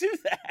something to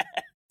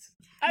that.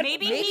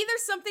 Maybe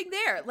there's something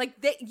there. Like,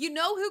 you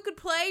know who could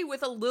play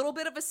with a little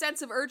bit of a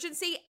sense of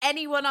urgency?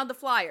 Anyone on the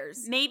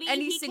Flyers. Maybe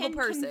any he single can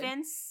person.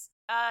 Convince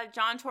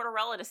John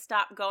Tortorella to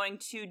stop going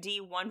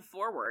 2D1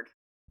 forward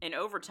in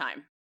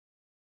overtime.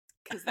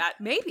 Because that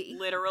maybe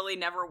literally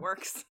never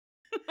works.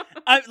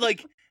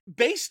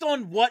 Based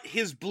on what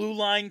his blue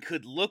line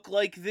could look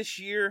like this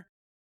year,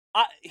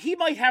 he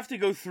might have to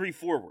go 3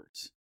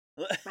 forwards.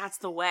 That's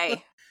the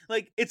way.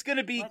 Like, it's going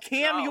to be Let's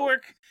Cam go.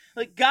 York,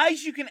 like,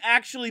 guys you can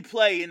actually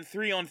play in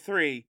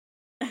 3-on-3.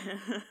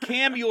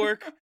 Cam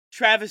York,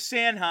 Travis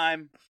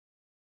Sanheim,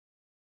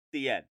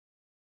 the end.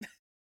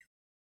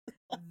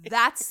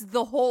 That's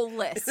the whole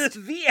list.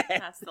 The end.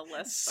 That's the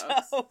list,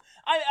 folks. So,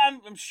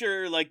 I'm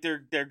sure, like,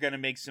 they're going to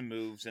make some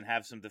moves and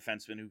have some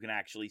defensemen who can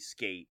actually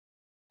skate.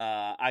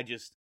 I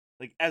just,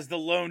 like, as the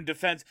lone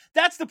defense,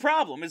 that's the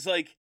problem, is,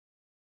 like,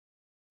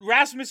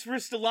 Rasmus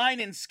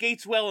Ristolainen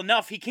skates well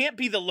enough. He can't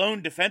be the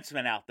lone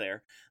defenseman out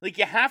there. Like,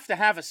 you have to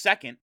have a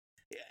second.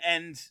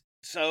 And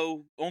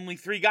so, only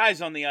 3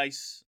 guys on the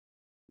ice.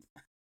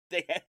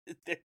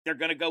 They're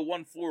going to go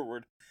 1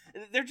 forward.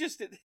 They're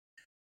just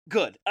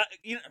good.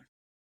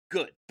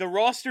 Good. The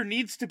roster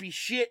needs to be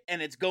shit,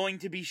 and it's going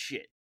to be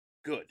shit.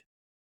 Good.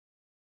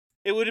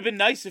 It would have been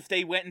nice if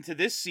they went into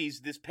this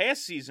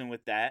past season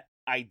with that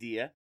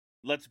idea.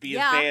 Let's be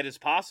as bad as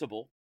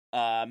possible.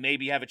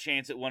 Maybe have a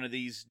chance at one of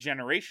these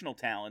generational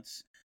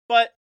talents.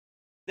 But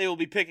they will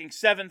be picking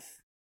 7th.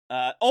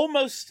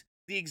 Almost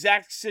the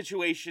exact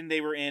situation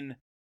they were in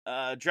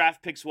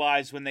draft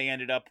picks-wise when they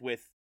ended up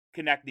with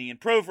Konechny and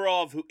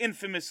Provorov, who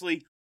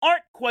infamously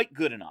aren't quite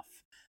good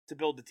enough to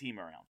build the team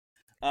around.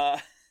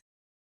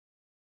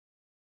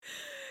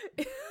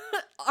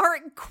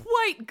 aren't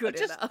quite good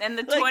enough. And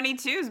the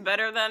 22 is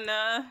better than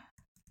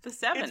the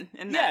 7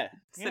 in that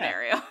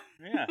scenario.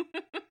 Yeah.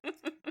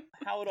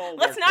 How it all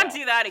Let's worked not out.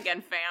 do that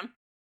again, fam.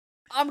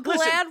 I'm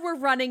glad we're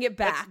running it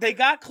back. They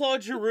got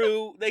Claude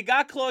Giroux.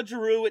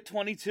 At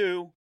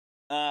 22.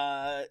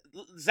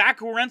 Zach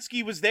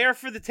Werenski was there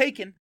for the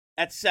taking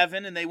at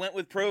 7, and they went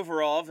with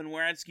Provorov, and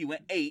Werenski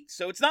went 8.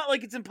 So it's not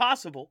like it's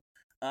impossible.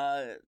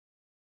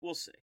 We'll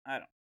see. I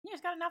don't know. You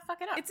just gotta not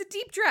fuck it up. It's a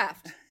deep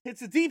draft.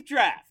 It's a deep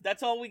draft.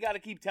 That's all we got to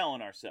keep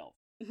telling ourselves.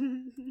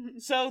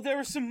 So there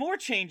were some more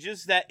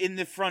changes that in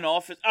the front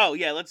office. Oh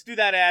yeah, let's do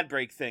that ad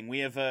break thing. We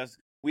have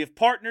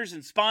partners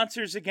and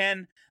sponsors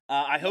again.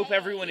 I hope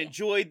everyone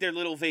enjoyed their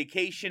little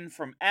vacation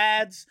from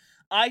ads.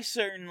 I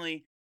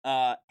certainly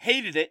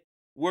hated it.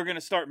 We're going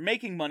to start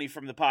making money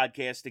from the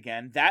podcast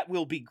again. That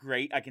will be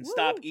great. I can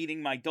stop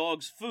eating my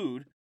dog's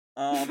food.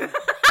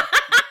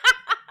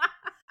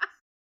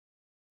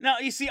 Now,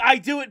 you see, I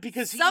do it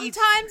because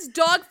sometimes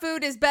dog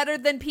food is better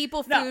than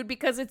people food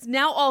because it's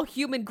now all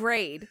human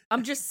grade.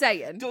 I'm just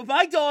saying.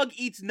 My dog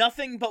eats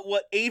nothing but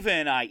what Ava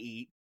and I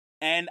eat,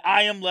 and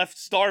I am left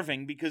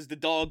starving because the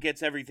dog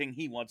gets everything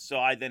he wants, so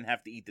I then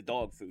have to eat the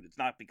dog food. It's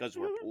not because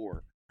we're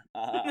poor.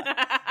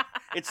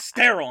 It's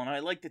sterile, and I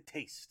like the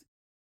taste.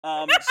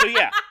 So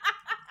yeah.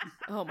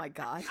 Oh my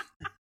God.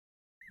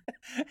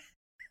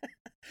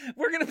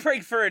 We're going to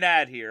break for an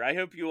ad here. I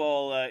hope you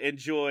all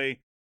enjoy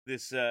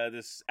this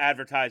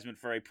advertisement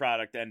for a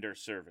product and or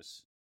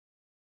service.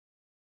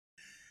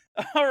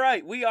 All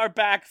right, we are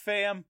back,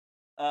 fam.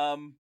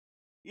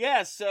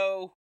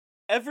 So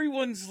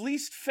everyone's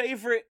least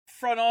favorite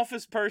front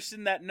office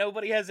person that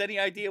nobody has any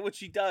idea what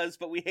she does,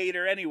 but we hate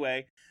her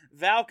anyway.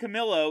 Val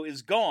Camillo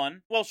is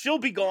gone. Well, she'll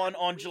be gone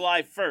on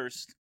July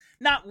 1st.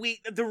 Not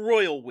we, the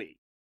royal we.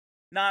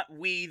 Not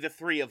we, the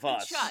three of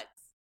us. Shuts.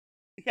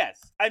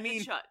 Yes, I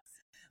mean, Shuts.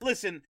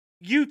 Listen,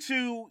 you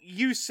two,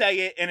 you say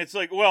it, and it's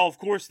like, well, of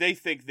course they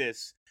think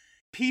this.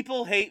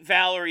 People hate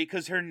Valerie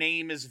because her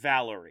name is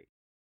Valerie.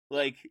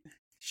 Like,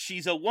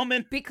 she's a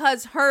woman.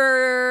 Because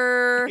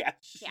her... Yeah.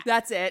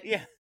 That's it.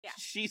 Yeah.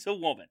 She's a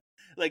woman.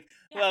 Like,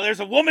 well, there's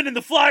a woman in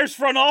the Flyers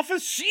front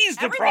office. She's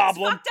the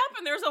problem. Everything's fucked up,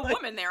 and there's a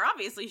woman there.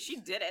 Obviously, she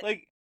did it.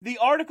 Like, the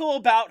article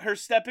about her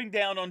stepping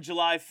down on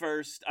July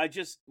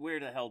 1st, where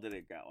the hell did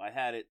it go? I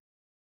had it.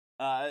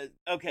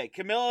 Okay,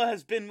 Camilla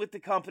has been with the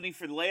company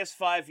for the last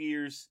 5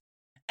 years,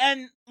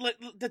 and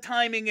the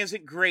timing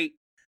isn't great.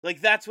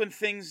 Like, that's when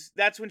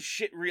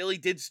shit really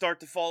did start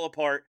to fall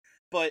apart,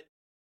 but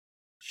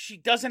she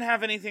doesn't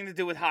have anything to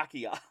do with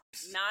hockey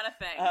ops. Not a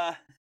thing.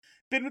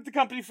 Been with the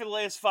company for the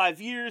last 5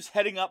 years,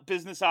 heading up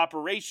business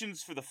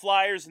operations for the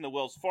Flyers in the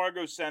Wells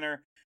Fargo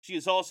Center. She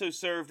has also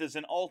served as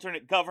an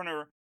alternate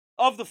governor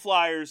of the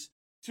Flyers.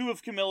 Two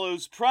of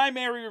Camillo's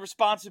primary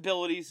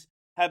responsibilities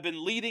have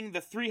been leading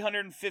the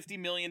 $350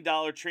 million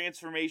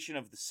transformation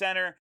of the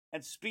center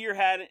and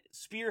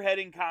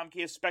spearheading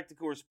Comcast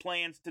Spectacor's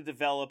plans to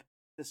develop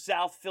the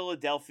South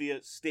Philadelphia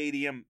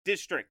Stadium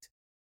District.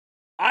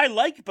 I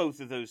like both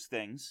of those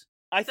things.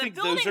 I think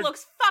the building those are,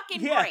 looks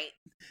fucking great.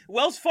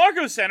 Wells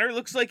Fargo Center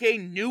looks like a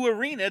new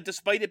arena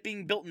despite it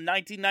being built in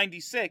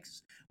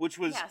 1996, which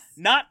was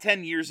not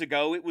 10 years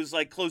ago. It was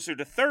like closer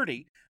to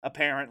 30,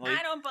 apparently.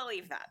 I don't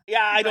believe that.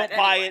 Yeah, I don't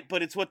buy it,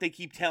 but it's what they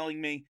keep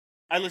telling me.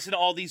 I listen to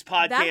all these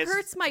podcasts. That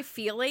hurts my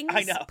feelings.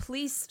 I know.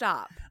 Please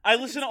stop. I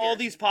listen to all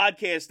these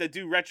podcasts that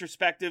do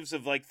retrospectives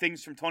of like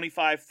things from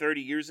 25,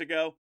 30 years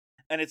ago.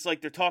 And it's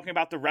like they're talking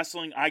about the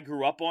wrestling I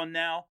grew up on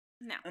now.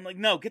 No. I'm like,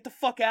 no, get the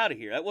fuck out of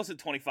here. That wasn't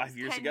 25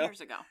 years ago. 10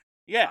 years ago.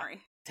 Yeah.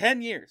 Sorry.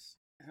 10 years.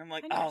 And I'm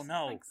like, 10 years. oh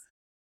no. Thanks.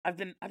 I've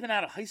been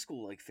out of high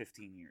school like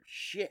 15 years.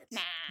 Shit.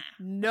 Nah.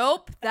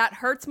 Nope, that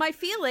hurts my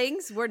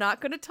feelings. We're not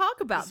going to talk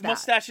about This that.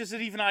 mustache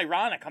isn't even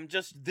ironic. I'm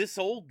just this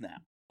old now.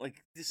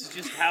 Like this is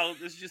just how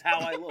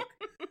I look.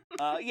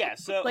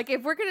 So Like,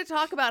 if we're going to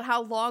talk about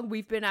how long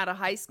we've been out of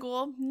high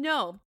school,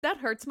 no, that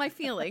hurts my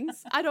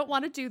feelings. I don't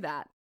want to do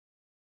that.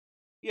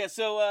 Yeah,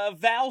 so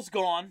Val's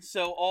gone,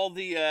 so all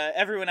the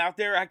everyone out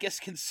there, I guess,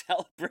 can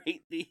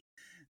celebrate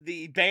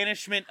the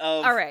banishment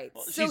of. All right,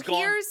 well, so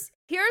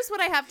here's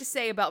what I have to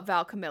say about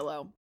Val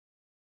Camillo.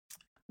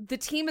 The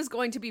team is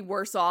going to be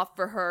worse off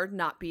for her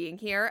not being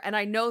here, and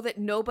I know that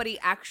nobody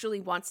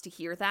actually wants to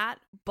hear that,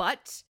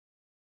 but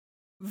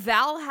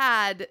Val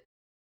had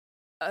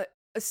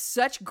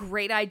such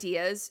great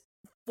ideas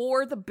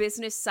for the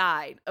business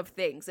side of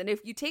things. And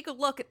if you take a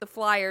look at the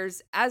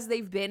Flyers as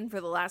they've been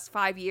for the last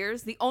 5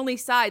 years, the only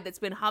side that's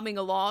been humming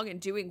along and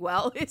doing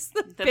well is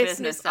the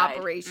business side.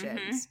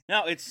 operations.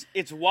 No, it's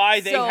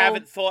why they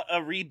haven't thought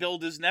a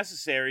rebuild is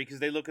necessary, because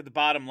they look at the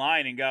bottom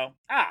line and go,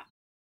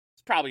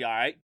 it's probably all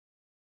right.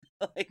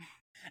 Like,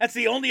 that's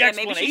the only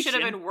explanation. Maybe she should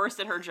have been worse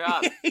at her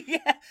job. Yeah,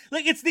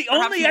 like it's the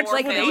Perhaps only more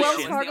explanation. Like the Wells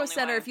the Fargo only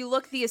Center, way. if you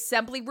look, the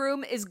assembly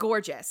room is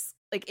gorgeous.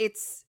 Like,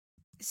 it's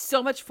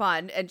so much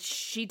fun, and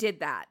she did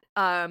that.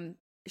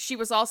 She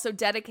was also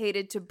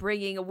dedicated to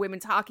bringing a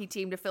women's hockey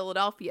team to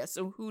Philadelphia,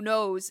 so who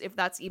knows if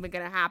that's even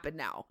going to happen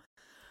now.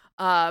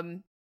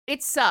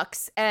 It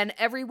sucks, and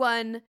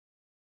everyone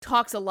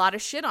talks a lot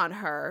of shit on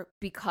her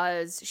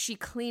because she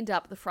cleaned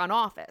up the front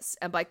office.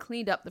 And by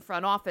cleaned up the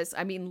front office,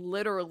 I mean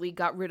literally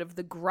got rid of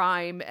the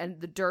grime and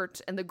the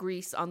dirt and the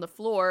grease on the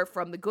floor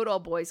from the Good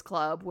Old Boys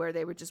Club, where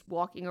they were just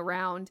walking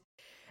around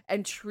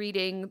and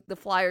treating the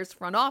Flyers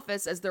front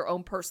office as their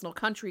own personal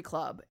country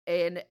club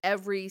in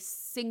every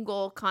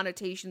single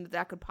connotation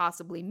that could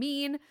possibly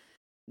mean.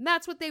 And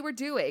that's what they were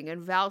doing.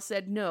 And Val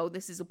said, no,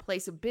 this is a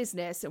place of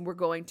business and we're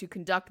going to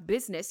conduct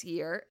business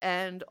here.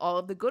 And all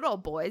of the Good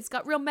Old Boys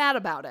got real mad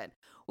about it,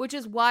 which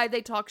is why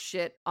they talk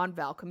shit on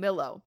Val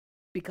Camillo.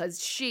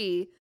 Because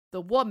she,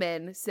 the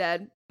woman,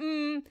 said,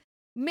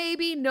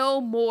 maybe no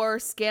more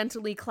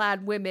scantily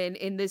clad women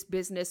in this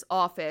business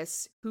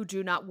office who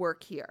do not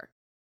work here.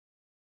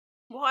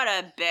 What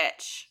a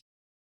bitch.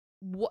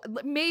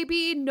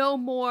 Maybe no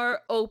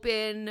more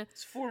open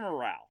It's for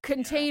morale.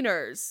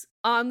 containers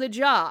on the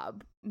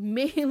job.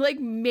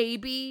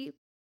 Maybe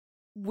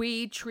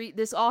we treat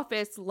this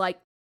office like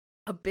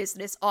a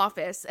business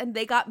office, and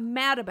they got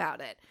mad about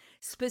it.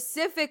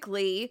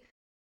 Specifically,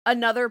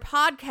 another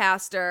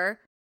podcaster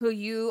who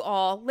you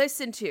all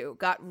listen to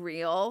got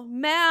real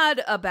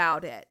mad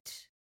about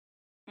it.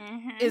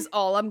 Is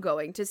all I'm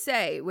going to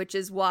say, which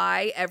is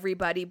why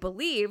everybody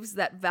believes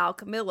that Val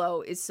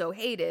Camillo is so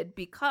hated,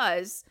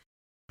 because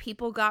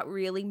people got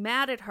really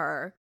mad at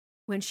her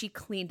when she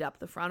cleaned up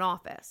the front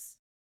office.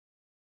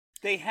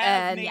 They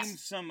have named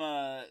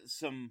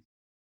some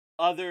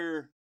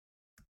other.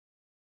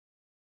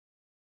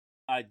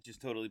 I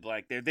just totally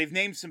blanked there. They've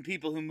named some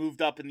people who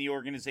moved up in the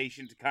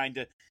organization to kind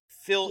of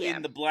fill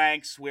in the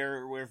blanks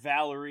where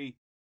Valerie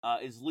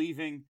is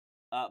leaving.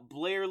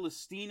 Blair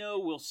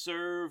Listino will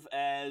serve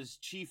as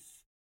chief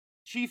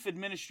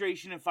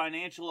administration and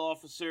financial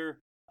officer,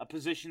 a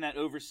position that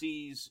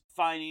oversees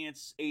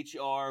finance,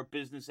 HR,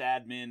 business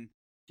admin,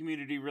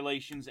 community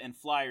relations, and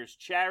Flyers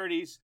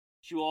charities.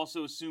 She will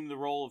also assume the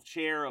role of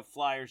chair of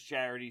Flyers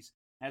charities,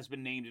 has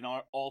been named an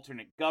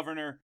alternate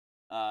governor,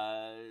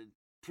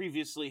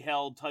 previously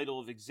held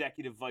title of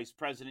executive vice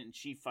president and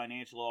chief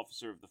financial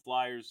officer of the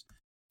Flyers.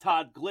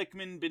 Todd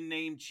Glickman been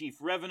named chief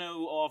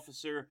revenue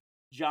officer.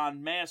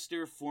 John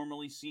Master,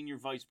 formerly senior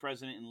vice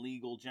president and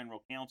legal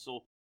general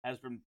counsel, has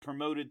been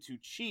promoted to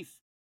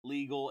chief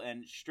legal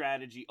and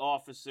strategy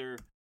officer.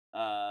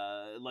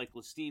 Like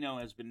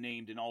Listino, has been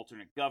named an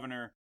alternate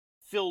governor.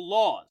 Phil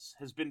Laws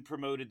has been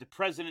promoted to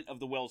president of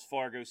the Wells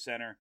Fargo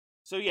Center.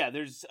 So yeah,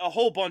 there's a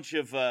whole bunch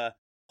of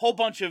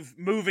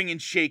moving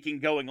and shaking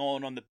going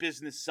on the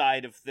business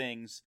side of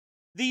things.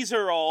 These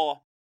are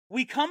all,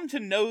 we come to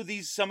know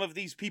some of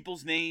these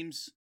people's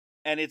names,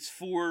 and it's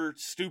for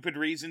stupid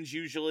reasons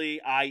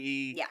usually,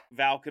 i.e.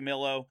 Val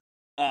Camillo.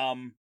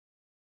 End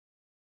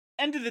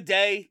of the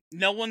day,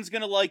 no one's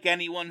gonna like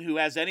anyone who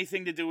has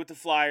anything to do with the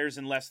Flyers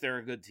unless they're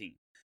a good team.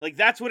 Like,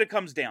 that's what it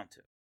comes down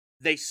to.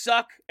 They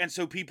suck, and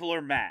so people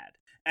are mad.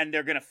 And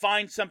they're gonna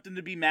find something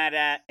to be mad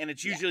at, and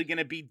it's usually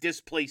gonna be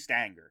displaced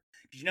anger.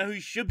 Because you know who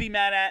you should be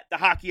mad at? The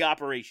hockey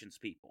operations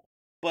people.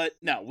 But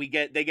no,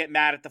 they get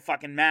mad at the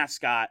fucking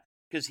mascot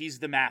because he's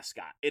the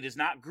mascot. It is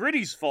not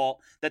Gritty's fault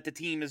that the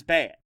team is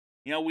bad.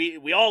 You know,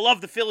 we all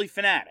love the Philly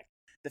Fanatic.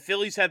 The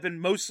Phillies have been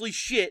mostly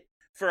shit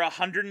for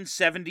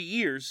 170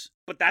 years,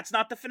 but that's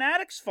not the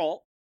Fanatic's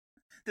fault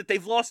that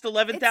they've lost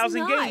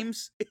 11,000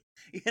 games.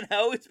 You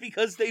know, it's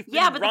because they've been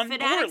run poorly. Yeah, but the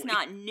Fanatic's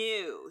not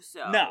new,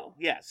 so... No,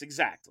 yes,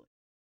 exactly.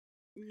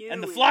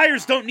 And the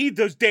Flyers don't need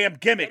those damn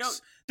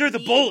gimmicks. They're the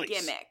bullies.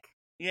 Gimmick.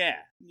 Yeah.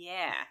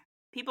 Yeah.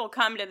 People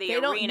come to the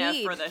arena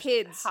for the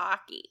kids.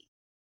 Hockey.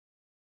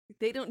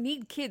 They don't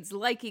need kids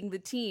liking the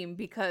team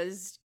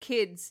because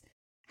kids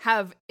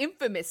have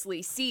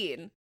infamously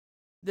seen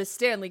the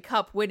Stanley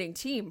Cup winning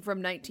team from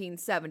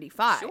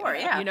 1975. Sure,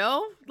 yeah. You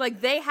know?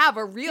 Like, they have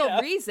a real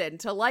reason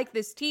to like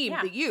this team,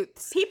 the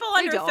youths. People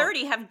under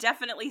 30 have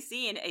definitely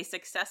seen a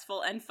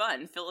successful and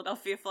fun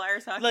Philadelphia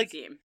Flyers hockey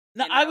team.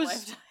 No, I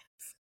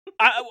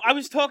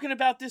was talking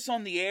about this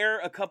on the air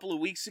a couple of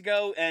weeks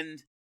ago,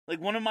 and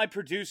like one of my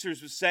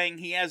producers was saying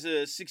he has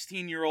a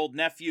 16-year-old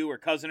nephew or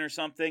cousin or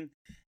something,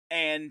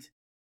 and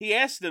he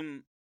asked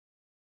him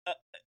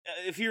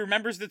if he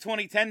remembers the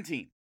 2010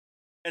 team.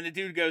 And the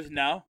dude goes,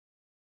 no.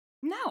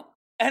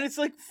 And it's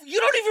like, you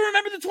don't even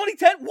remember the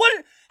 2010?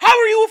 How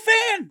are you a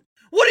fan?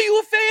 What are you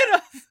a fan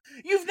of?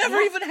 You've never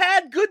even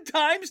had good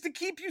times to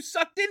keep you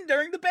sucked in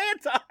during the bad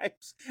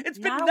times. It's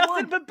been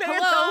nothing but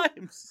bad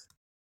times.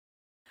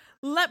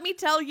 Let me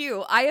tell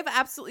you, I have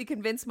absolutely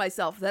convinced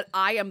myself that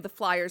I am the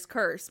Flyers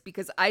curse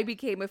because I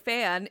became a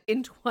fan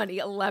in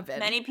 2011.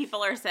 Many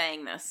people are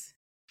saying this.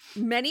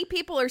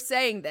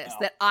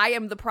 That I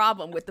am the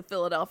problem with the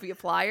Philadelphia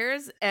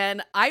Flyers,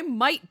 and I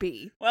might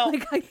be. Well,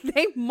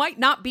 they might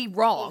not be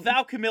wrong. Well,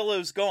 Val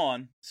Camillo's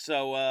gone,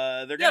 so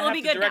they're going to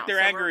have to direct their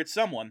anger at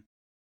someone.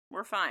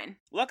 We're fine.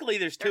 Luckily,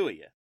 there's two of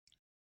you.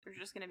 They're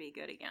just going to be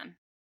good again.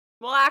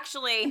 Well,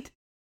 actually,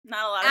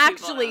 not a lot of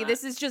people. Actually,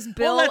 this is just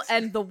Bill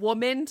and the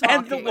woman talking.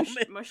 And the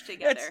woman. Mushed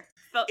together.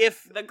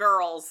 The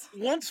girls.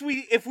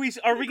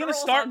 Are we going to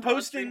start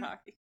posting...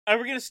 Are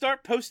we going to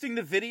start posting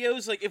the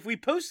videos? Like, if we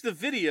post the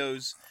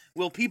videos,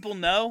 will people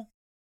know?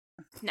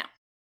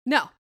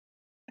 No.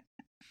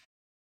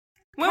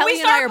 When Kelly we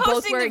and I start are both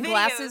posting wearing the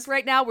glasses videos-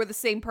 right now. We're the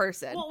same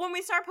person. Well, when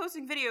we start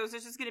posting videos,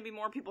 there's just going to be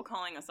more people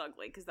calling us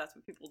ugly because that's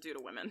what people do to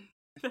women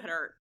that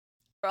are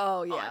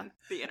oh yeah. on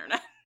the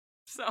internet.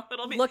 So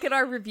it'll be Look at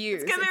our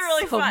reviews. It's gonna be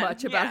really so fun.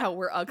 much about Yeah. how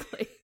we're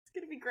ugly. It's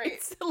gonna be great.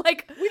 It's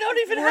like We don't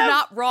even we're have.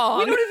 not wrong.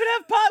 We don't even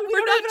have We We're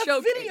don't not even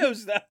have joking.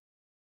 videos though.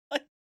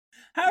 Like,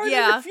 how are they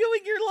Yeah.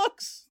 reviewing your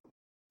looks?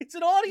 It's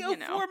an audio You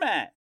know.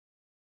 format.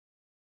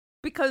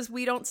 because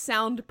we don't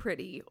sound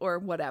pretty or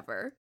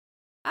whatever.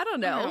 I don't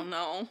know. I don't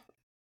know.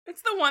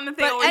 It's the one that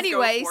they But always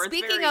anyway, go for.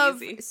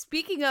 It's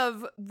speaking very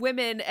of easy.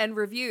 women and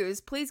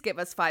reviews, please give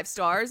us 5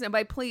 stars. And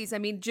by please, I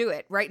mean do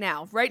it right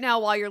now. Right now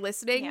while you're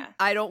listening. Yeah.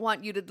 I don't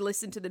want you to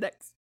listen to the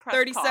next Press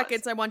 30 pause.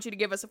 seconds. I want you to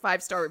give us a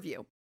 5-star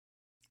review.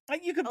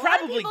 You could A lot of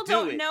probably people do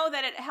don't it. know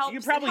that it helps. You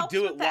can probably helps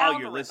do with it the while you're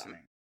algorithm.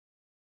 listening.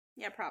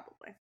 Yeah,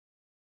 probably.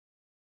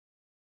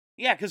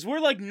 Yeah, because we're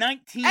like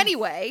 19th.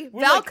 Anyway,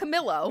 We're Val like-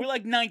 Camillo. We're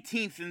like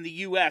 19th in the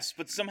U.S.,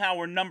 but somehow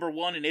we're number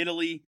 1 in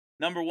Italy,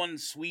 number 1 in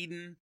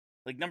Sweden,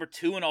 like number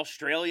 2 in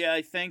Australia,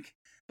 I think.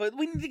 But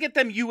we need to get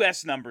them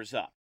U.S. numbers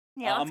up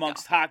Yeah, let's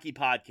amongst go. hockey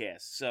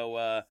podcasts.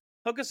 So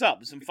hook us up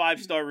with some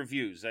 5-star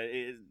reviews.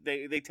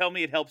 They tell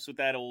me it helps with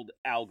that old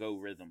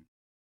algorithm.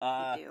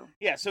 They do.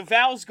 Yeah, so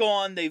Val's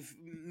gone. They've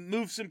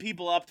moved some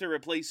people up to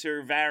replace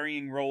her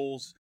varying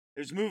roles.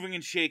 There's moving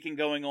and shaking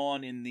going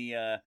on in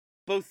the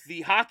both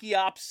the hockey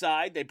ops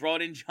side. They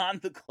brought in John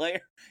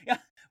LeClaire. Yeah,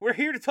 we're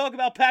here to talk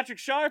about Patrick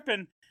Sharp,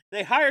 and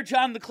they hired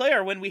John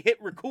LeClaire when we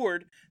hit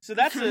record. So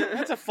that's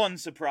a fun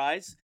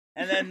surprise.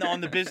 And then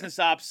on the business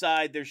ops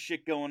side, there's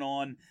shit going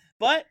on.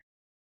 But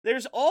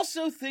there's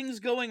also things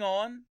going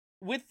on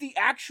with the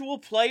actual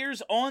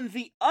players on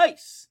the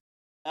ice.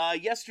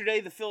 Yesterday,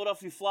 the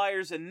Philadelphia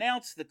Flyers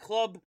announced the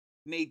club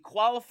made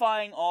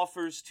qualifying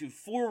offers to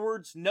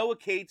forwards Noah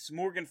Cates,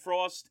 Morgan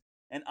Frost,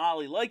 and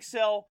Ollie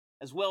Lykesell,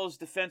 as well as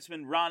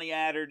defensemen Ronnie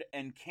Addard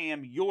and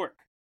Cam York.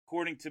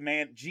 According to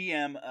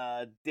GM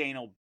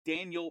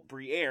Daniel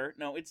Briere.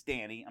 No, it's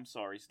Danny. I'm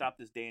sorry. Stop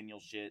this Daniel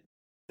shit.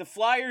 The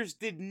Flyers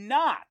did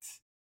not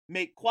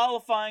make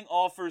qualifying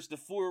offers to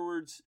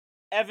forwards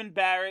Evan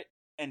Barrett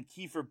and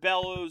Kiefer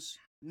Bellows,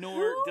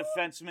 nor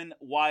defenseman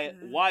Wyatt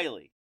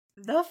Wiley.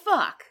 The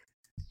fuck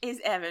is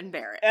Evan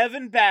Barrett?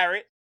 Evan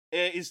Barrett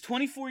is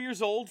 24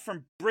 years old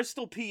from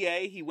Bristol, PA.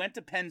 He went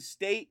to Penn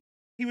State.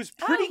 He was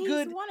pretty he's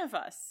good. one of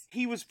us.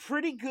 He was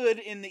pretty good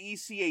in the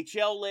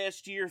ECHL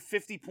last year,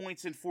 50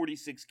 points in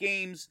 46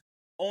 games.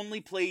 Only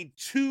played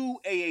 2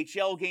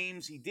 AHL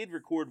games. He did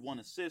record 1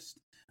 assist.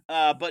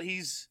 But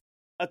he's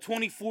a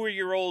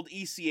 24-year-old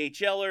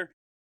ECHLer.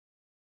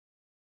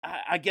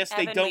 I guess they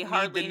Evan, we don't need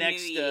hardly the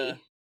next. knew ye.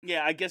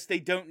 Yeah, I guess they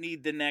don't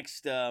need the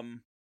next.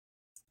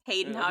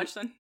 Hayden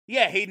Hodgson.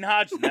 Yeah, Hayden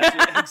Hodgson. That's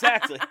what,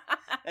 exactly.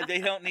 And they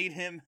don't need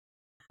him.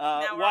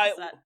 Now we're all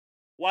set.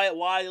 Wyatt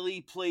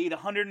Wiley played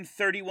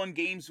 131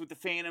 games with the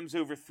Phantoms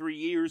over 3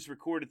 years,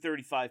 recorded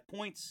 35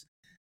 points.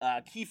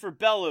 Kiefer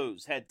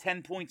Bellows had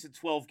 10 points in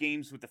 12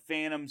 games with the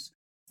Phantoms,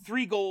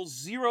 3 goals,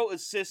 0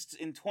 assists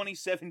in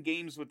 27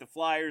 games with the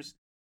Flyers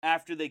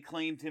after they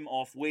claimed him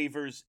off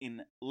waivers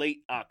in late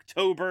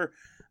October.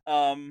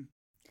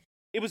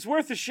 It was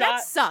worth a shot.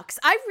 That sucks.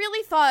 I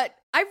really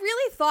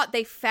thought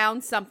they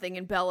found something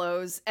in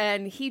Bellows,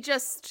 and he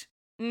just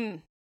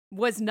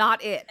was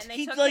not it. And they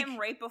He, took like- him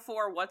right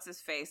before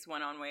what's-his-face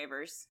went on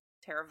waivers.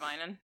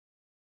 Teravainen.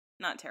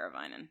 Not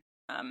Teravainen.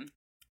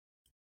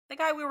 The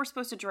guy we were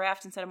supposed to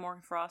draft instead of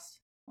Morgan Frost.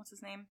 What's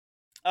his name?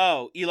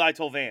 Oh, Eli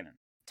Tolvanen.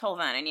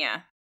 Tolvanen,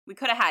 yeah. We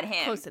could have had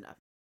him. Close enough.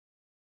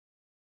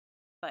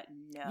 But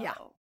no. Yeah.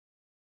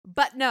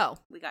 But no.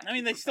 We got I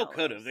mean, they Kiefer still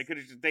could have. Bellows. They could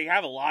have. They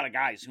have a lot of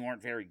guys who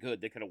aren't very good.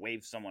 They could have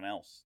waived someone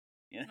else.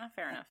 Yeah,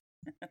 Fair enough.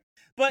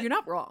 but You're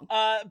not wrong.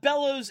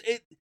 Bellows,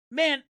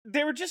 man,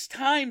 there were just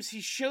times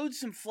he showed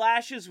some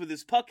flashes with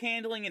his puck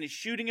handling and his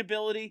shooting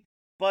ability,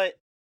 but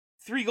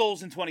 3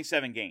 goals in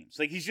 27 games.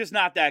 Like, he's just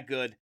not that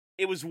good.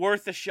 It was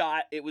worth a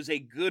shot. It was a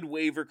good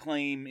waiver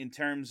claim in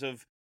terms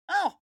of,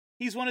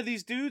 he's one of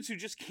these dudes who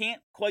just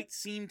can't quite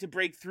seem to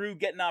break through,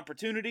 get an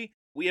opportunity.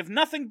 We have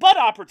nothing but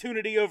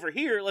opportunity over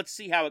here. Let's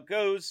see how it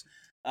goes.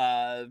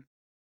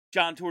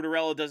 John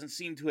Tortorella doesn't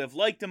seem to have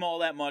liked him all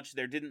that much.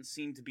 There didn't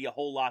seem to be a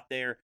whole lot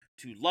there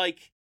to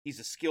like. He's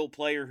a skill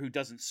player who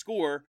doesn't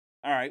score.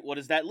 All right, what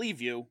does that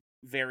leave you?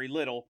 Very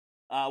little.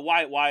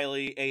 Wyatt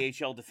Wiley,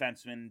 AHL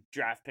defenseman,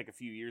 draft pick a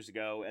few years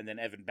ago, and then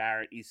Evan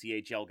Barrett,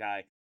 ECHL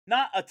guy.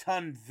 Not a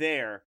ton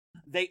there.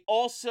 They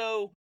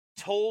also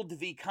told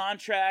the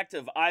contract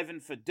of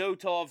Ivan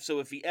Fedotov, so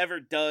if he ever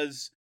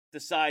does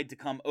decide to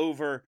come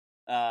over,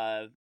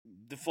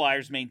 the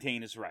Flyers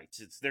maintain his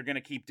rights. They're going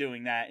to keep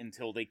doing that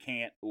until they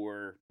can't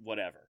or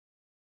whatever.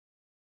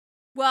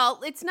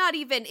 Well, it's not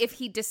even if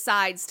he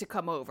decides to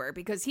come over,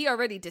 because he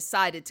already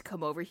decided to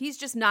come over. He's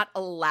just not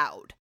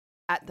allowed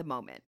at the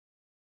moment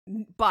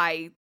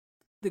by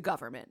the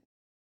government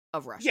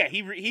of Russia. Yeah,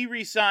 he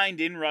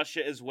re-signed in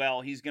Russia as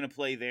well. He's going to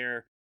play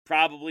there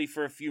probably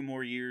for a few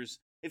more years.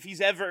 If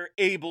he's ever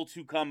able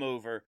to come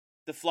over,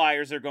 the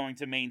Flyers are going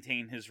to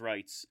maintain his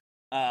rights.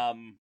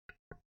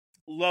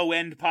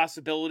 low-end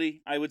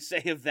possibility, I would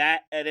say, of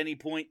that at any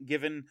point,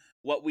 given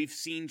what we've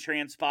seen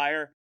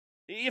transpire.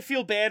 You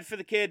feel bad for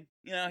the kid.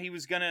 You know, he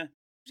was gonna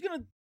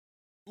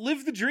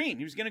live the dream.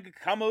 He was gonna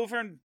come over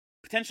and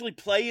potentially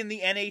play in the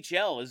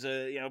NHL as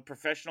a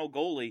professional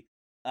goalie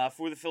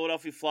for the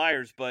Philadelphia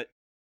Flyers, but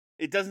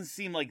it doesn't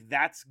seem like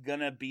that's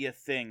gonna be a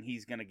thing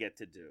he's gonna get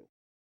to do.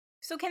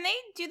 So can they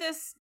do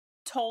this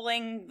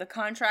tolling the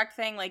contract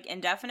thing like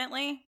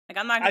indefinitely? Like,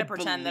 I'm not going to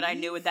pretend that I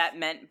knew what that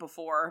meant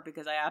before,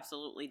 because I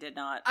absolutely did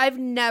not. I've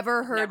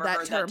never heard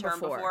that term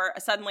before.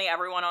 Suddenly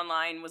everyone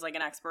online was like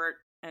an expert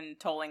in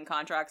tolling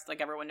contracts,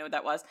 like everyone knew what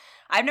that was.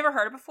 I've never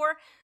heard it before,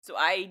 so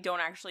I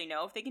don't actually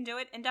know if they can do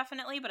it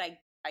indefinitely, but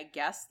I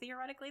guess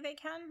theoretically they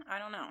can. I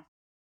don't know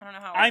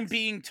how I'm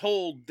being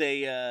told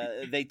they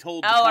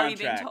told the contract. Are you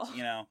being told?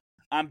 You know,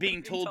 I'm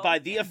being told by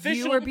the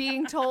official. You are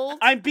being told.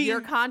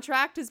 Your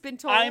contract has been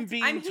told. I'm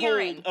told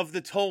hearing of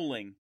the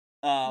tolling.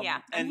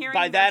 I'm and hearing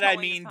by that I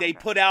mean they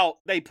put out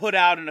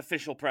an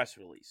official press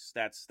release.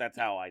 That's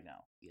how I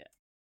know. Yeah,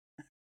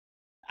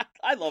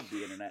 I love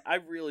the internet. I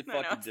really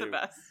fucking it's do. The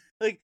best.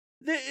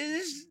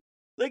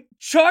 Like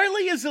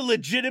Charlie is a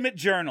legitimate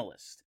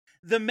journalist.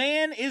 The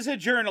man is a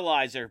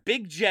journalizer.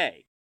 Big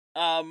J.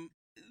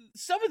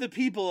 Some of the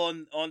people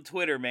on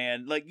Twitter,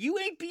 man, like, you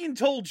ain't being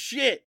told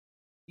shit.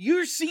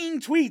 You're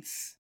seeing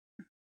tweets.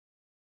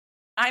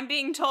 I'm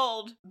being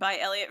told by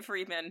Elliot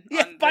Friedman.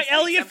 Yeah, by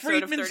Elliot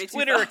Friedman's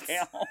Twitter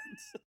account.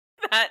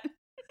 That.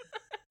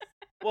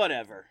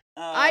 Whatever.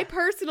 I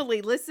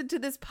personally listened to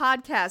this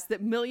podcast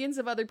that millions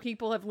of other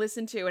people have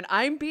listened to, and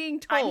I'm being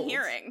told. I'm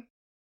hearing.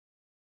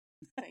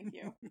 Thank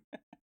you.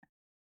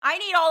 I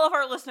need all of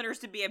our listeners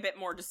to be a bit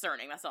more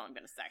discerning. That's all I'm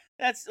going to say.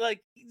 That's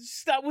like,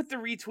 stop with the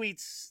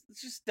retweets.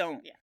 Just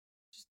don't. Yeah.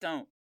 Just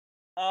don't.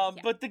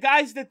 But the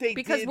guys that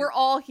because we're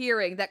all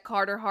hearing that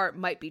Carter Hart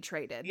might be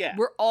traded. Yeah.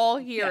 We're all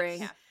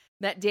hearing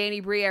that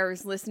Danny Briere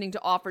is listening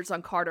to offers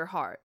on Carter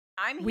Hart.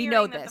 I'm we hearing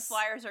know that this. The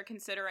Flyers are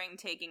considering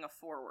taking a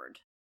forward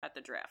at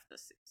the draft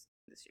this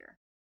year.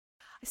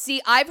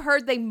 See, I've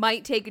heard they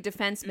might take a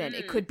defenseman.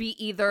 It could be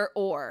either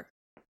or.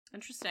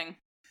 Interesting.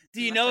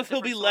 Do you know if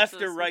he'll be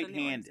left or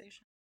right-handed?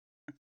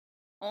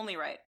 Only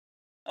right.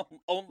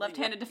 Only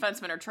left-handed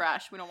defensemen are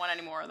trash. We don't want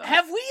any more of them.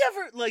 Have we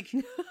ever,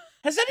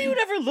 has anyone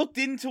ever looked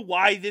into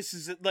why this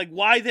is,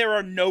 why there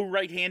are no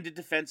right-handed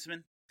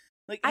defensemen?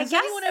 I guess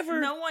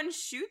no one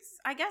shoots.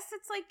 I guess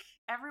it's like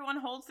everyone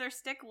holds their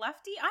stick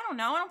lefty. I don't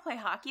know. I don't play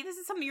hockey. This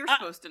is something you're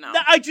supposed to know.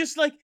 I just,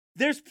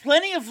 there's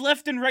plenty of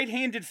left and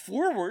right-handed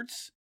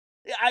forwards.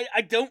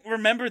 I don't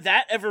remember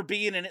that ever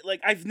being in it.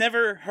 I've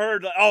never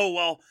heard, oh,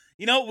 well,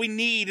 you know what we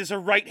need is a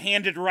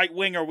right-handed right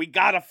winger. We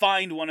gotta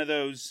find one of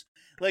those.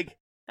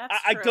 That's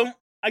true.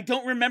 I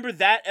don't remember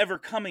that ever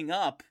coming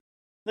up.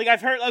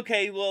 I've heard,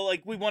 okay, well,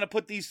 we want to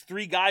put these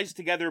three guys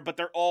together, but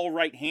they're all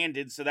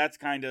right-handed, so that's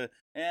kind of,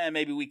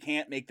 maybe we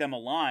can't make them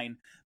align.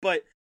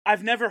 But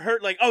I've never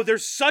heard,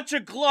 there's such a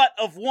glut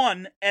of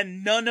one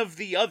and none of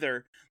the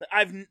other.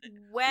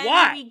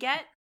 Why? When we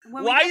get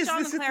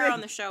John LeClaire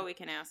on the show, we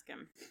can ask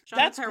him. John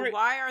LeClaire, great.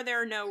 Why are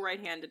there no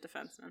right-handed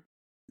defensemen?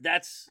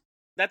 That's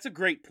a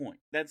great point.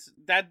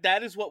 That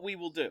is what we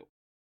will do.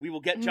 We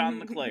will get John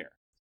LeClaire.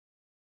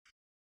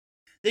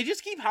 They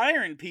just keep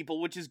hiring people,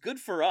 which is good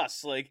for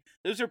us.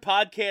 Those are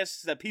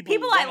podcasts that people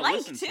I like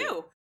listen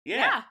too.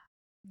 To.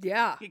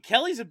 Yeah.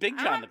 Kelly's a big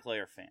John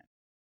LeClaire fan.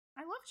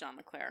 I love John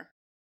LeClaire.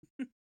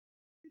 Who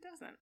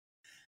doesn't?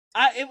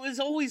 It was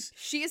always...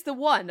 She is the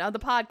one on the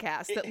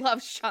podcast that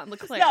loves John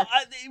LeClaire. No,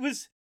 it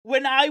was...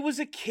 When I was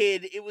a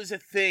kid, it was a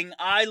thing.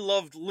 I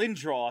loved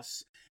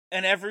Lindros,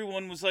 and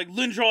everyone was like,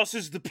 Lindros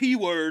is the P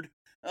word.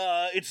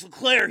 It's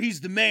LeClaire,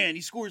 he's the man.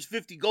 He scores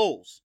 50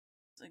 goals.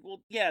 It's like,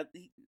 well, yeah,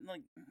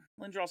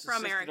 Lindros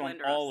From assisted Eric on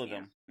Lindros, all of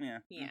them. Yeah.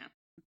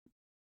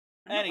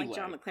 I don't like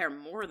John LeClaire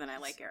more than I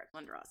like Eric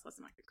Lindros. Let's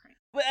not get crazy.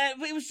 But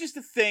it was just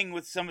a thing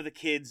with some of the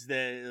kids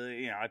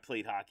that, I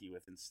played hockey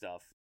with and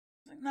stuff.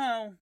 It's like,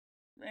 no,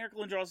 Eric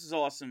Lindros is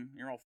awesome.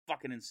 You're all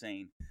fucking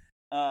insane.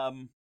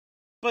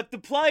 But the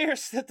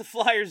players that the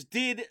Flyers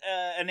did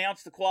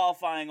announce the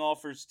qualifying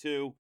offers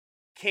to,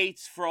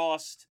 Cates,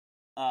 Frost,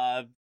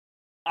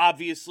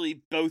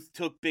 obviously both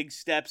took big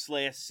steps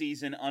last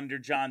season under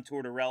John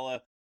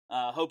Tortorella.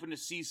 Hoping to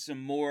see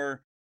some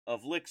more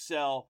of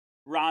Licksell.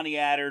 Ronnie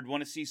Attard,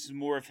 want to see some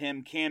more of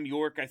him. Cam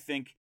York, I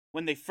think,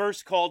 when they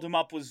first called him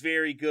up, was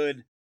very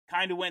good.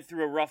 Kind of went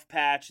through a rough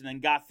patch and then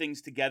got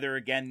things together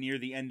again near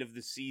the end of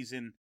the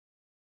season.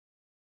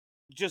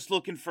 Just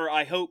looking for,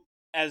 I hope,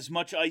 as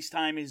much ice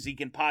time as he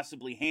can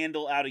possibly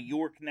handle out of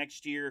York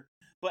next year.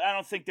 But I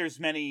don't think there's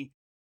any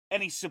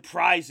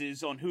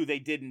surprises on who they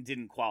did and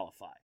didn't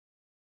qualify.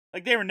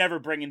 They were never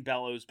bringing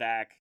Bellows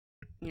back.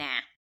 Nah.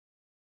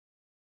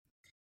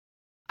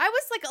 I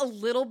was a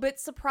little bit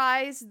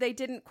surprised they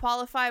didn't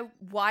qualify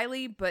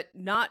Wiley, but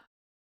not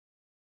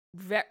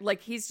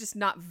he's just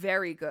not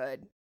very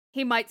good.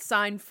 He might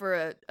sign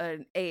for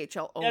an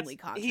AHL only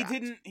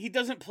contract. He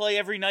doesn't play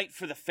every night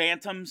for the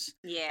Phantoms.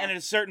 Yeah. And at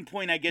a certain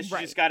point, I guess you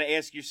Right. just got to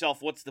ask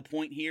yourself, what's the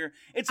point here?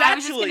 I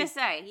was just gonna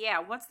say, yeah,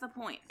 what's the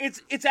point?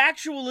 It's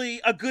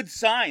actually a good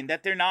sign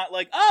that they're not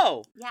like,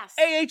 oh, Yes.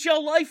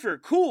 AHL lifer,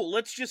 cool,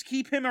 let's just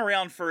keep him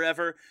around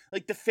forever.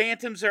 Like, the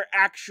Phantoms are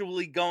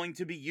actually going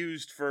to be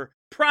used for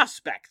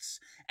prospects.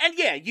 And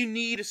yeah, you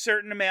need a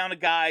certain amount of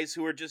guys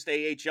who are just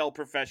AHL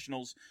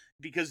professionals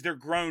because they're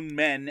grown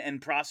men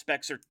and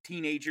prospects are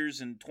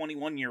teenagers and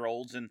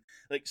 21-year-olds, and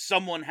like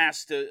someone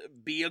has to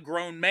be a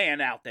grown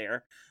man out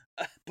there.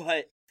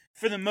 But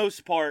for the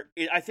most part,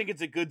 I think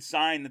it's a good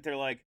sign that they're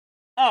like,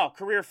 oh,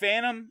 career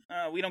Phantom?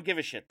 We don't give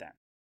a shit then.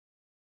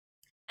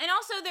 And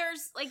also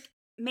there's, like,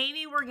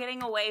 maybe we're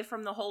getting away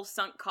from the whole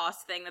sunk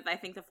cost thing that I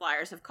think the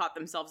Flyers have caught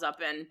themselves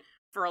up in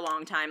for a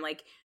long time.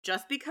 Like,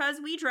 just because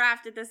we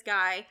drafted this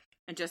guy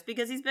and just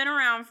because he's been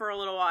around for a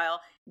little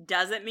while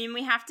doesn't mean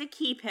we have to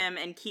keep him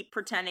and keep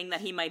pretending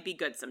that he might be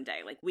good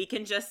someday. Like, we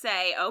can just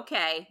say,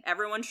 okay,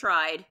 everyone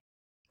tried.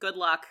 Good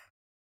luck.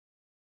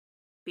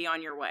 Be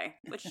on your way.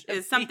 Which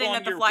is something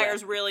that the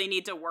Flyers really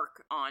need to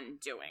work on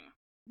doing.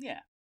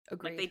 Yeah.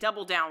 Agreed. Like, they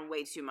double down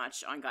way too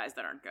much on guys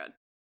that aren't good.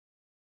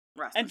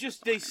 And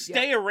just, they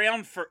stay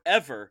around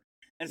forever.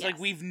 And it's like,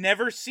 we've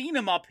never seen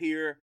him up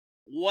here.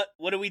 What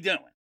are we doing?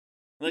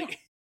 Like,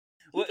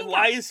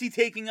 why is he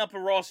taking up a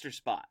roster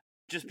spot?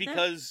 Just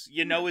because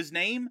you know his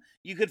name?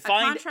 You could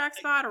find a contract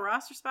spot, a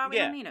roster spot, we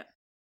don't need it.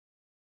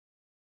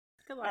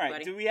 Good luck, all right,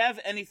 buddy. do we have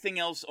anything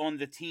else on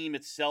the team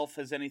itself?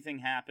 Has anything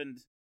happened?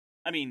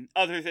 I mean,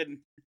 other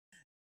than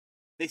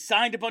they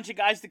signed a bunch of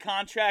guys to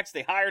contracts,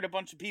 they hired a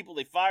bunch of people,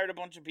 they fired a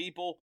bunch of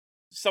people,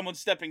 someone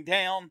stepping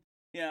down.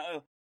 You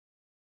know,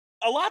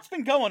 a lot's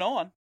been going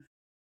on.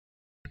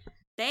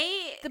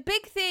 The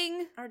big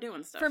thing are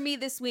doing stuff for me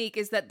this week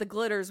is that the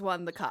Glitters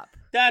won the cup.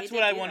 That's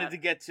what I wanted to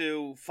get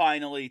to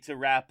finally to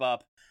wrap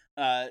up.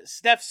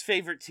 Steph's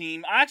favorite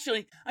team.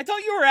 Actually, I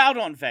thought you were out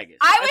on Vegas.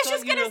 I was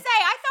just gonna say,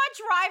 I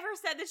thought Driver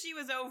said that she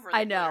was over.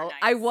 I know.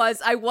 I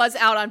was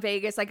out on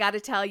Vegas. I got to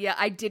tell you,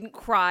 I didn't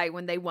cry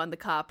when they won the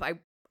cup.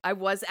 I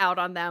was out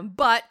on them,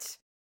 but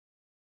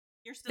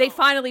they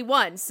finally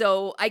won,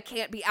 so I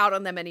can't be out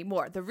on them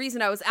anymore. The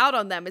reason I was out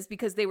on them is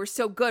because they were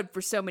so good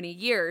for so many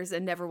years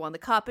and never won the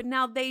cup, and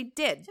now they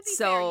did. To be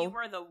fair, you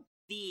were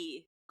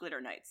the Glitter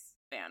Knights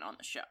fan on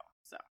the show,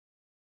 so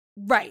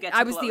right.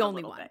 I was the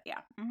only one. Bit, yeah.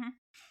 Mm-hmm.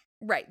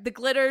 Right. The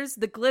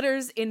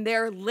glitters in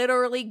their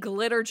literally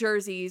glitter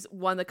jerseys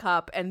won the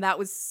cup, and that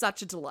was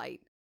such a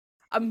delight.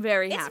 I'm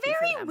very happy for them.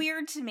 It's very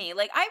weird to me.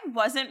 Like, I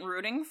wasn't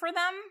rooting for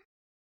them,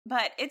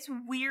 but it's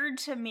weird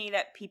to me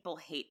that people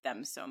hate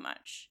them so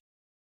much.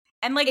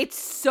 And like it's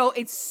so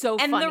funny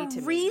to me. And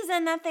the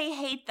reason that they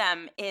hate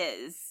them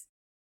is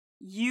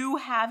you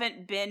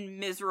haven't been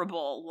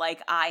miserable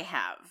like I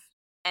have.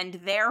 And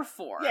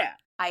therefore,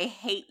 I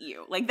hate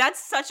you. Like,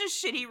 that's such a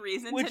shitty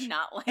reason to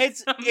not like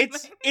something.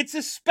 It's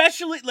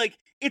especially, like,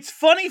 it's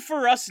funny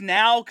for us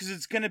now because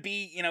it's going to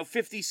be,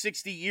 50,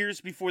 60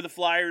 years before the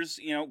Flyers,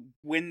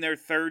 win their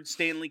third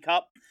Stanley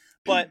Cup.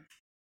 But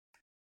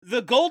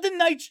the Golden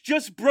Knights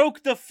just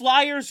broke the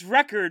Flyers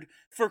record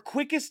for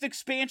quickest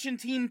expansion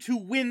team to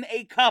win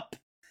a cup.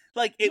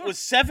 Like, it was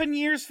 7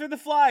 years for the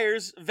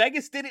Flyers.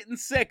 Vegas did it in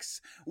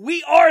 6.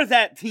 We are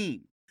that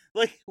team.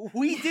 Like,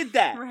 we did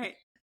that. Right.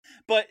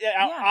 But,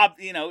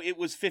 it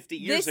was 50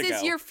 years ago. This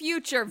is your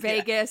future,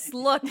 Vegas. Yeah.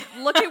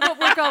 Look at what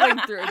we're going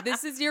through.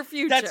 This is your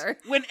future.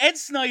 When Ed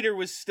Snyder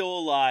was still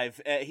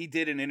alive, he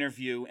did an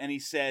interview, and he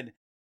said,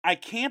 I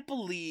can't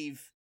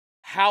believe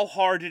how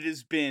hard it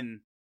has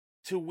been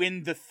to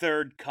win the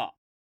third cup.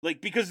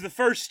 Like, because the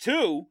first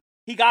two,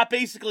 he got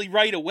basically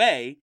right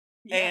away,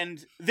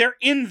 and they're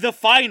in the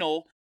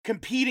final,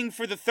 competing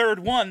for the third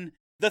one,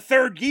 the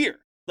third year.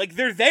 Like,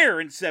 they're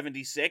there in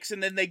 76,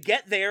 and then they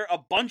get there a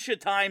bunch of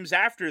times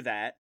after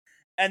that,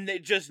 and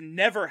it just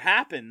never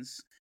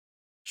happens.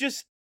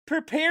 Just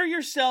prepare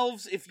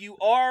yourselves, if you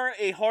are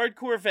a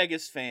hardcore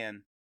Vegas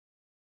fan,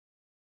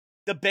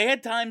 the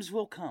bad times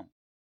will come.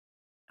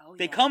 Oh,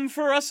 they come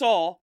for us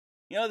all.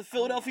 The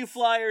Philadelphia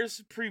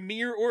Flyers,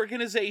 premier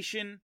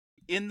organization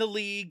in the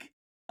league,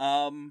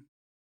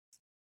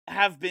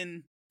 have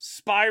been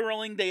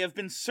spiraling. They have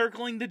been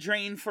circling the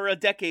drain for a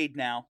decade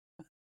now.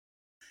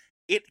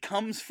 It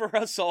comes for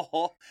us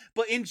all.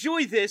 But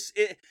enjoy this.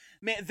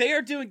 Man, they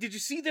are doing... Did you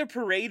see their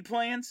parade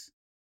plans?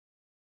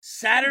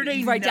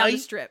 Saturday right night. Down the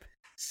strip.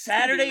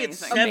 Saturday at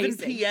 7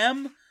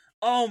 p.m.?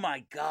 Oh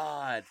my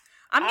God.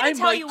 I'm going to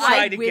tell you what.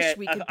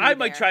 I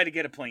might try to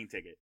get a plane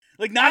ticket.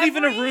 Like, not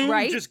even a room,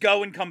 just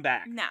go and come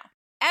back. No.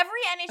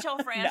 Every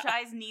NHL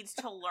franchise needs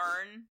to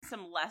learn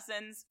some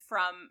lessons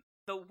from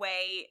the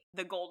way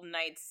the Golden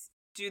Knights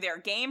do their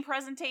game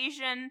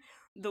presentation,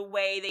 the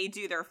way they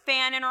do their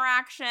fan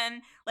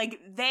interaction. Like,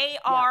 they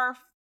are...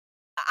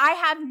 I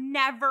have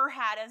never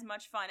had as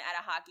much fun at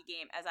a hockey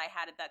game as I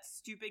had at that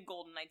stupid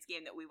Golden Knights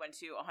game that we went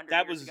to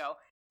 100 years ago.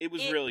 It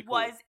was really cool.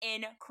 It was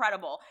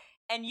incredible.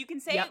 And you can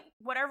say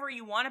whatever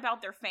you want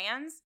about their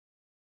fans.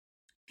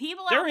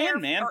 People out there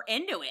are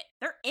into it.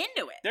 They're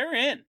into it. They're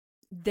in.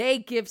 They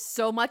give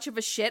so much of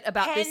a shit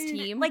about this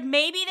team. Like,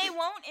 maybe they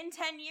won't in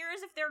 10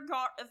 years if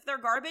they're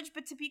garbage,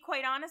 but to be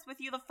quite honest with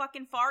you, the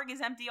fucking Farg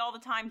is empty all the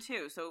time,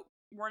 too, so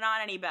we're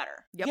not any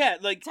better. Yep. Yeah,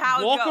 like,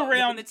 walk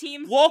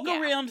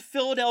around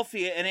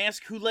Philadelphia and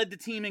ask who led the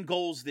team in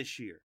goals this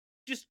year.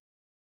 Just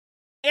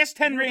ask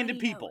 10 random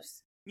people.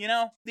 Knows. You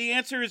know, the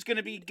answer is going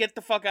to be, get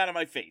the fuck out of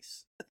my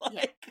face.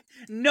 Like, yeah.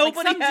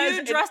 nobody like some has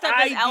dude dressed up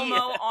idea. as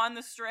Elmo on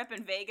the strip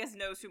in Vegas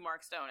knows who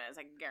Mark Stone is,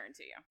 I can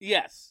guarantee you.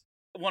 Yes,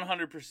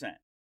 100%.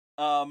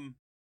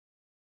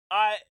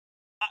 I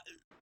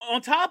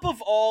on top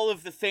of all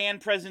of the fan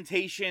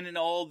presentation and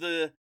all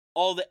the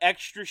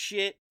extra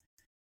shit,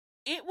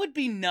 it would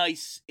be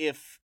nice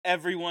if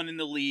everyone in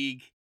the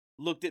league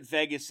looked at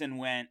Vegas and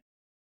went,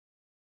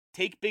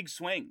 take big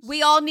swings.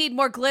 We all need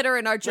more glitter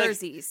in our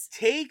jerseys.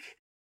 Like,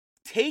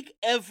 take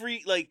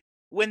every, like,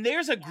 when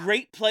there's a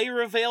great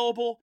player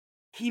available,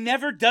 he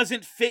never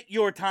doesn't fit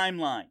your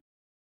timeline.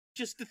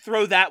 Just to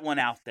throw that one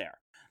out there.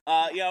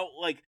 You know,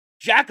 like,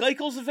 Jack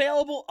Eichel's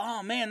available?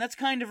 Oh, man, that's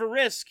kind of a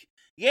risk.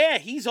 Yeah,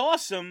 he's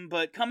awesome,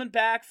 but coming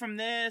back from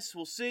this,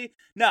 we'll see.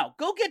 No,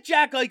 go get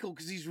Jack Eichel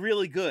because he's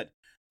really good.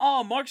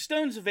 Oh, Mark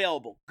Stone's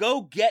available.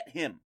 Go get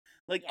him.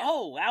 Like,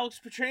 oh, Alex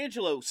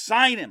Pietrangelo,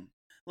 sign him.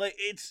 Like,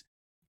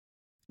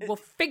 we'll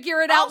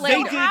figure it out later.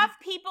 You have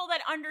people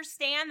that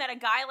understand that a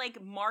guy like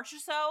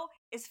Marchessault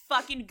is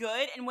fucking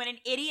good, and when an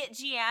idiot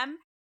GM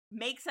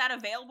makes that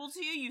available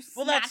to you, you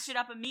snatch it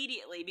up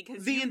immediately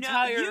because you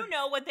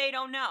know what they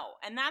don't know,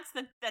 and that's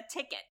the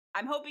ticket.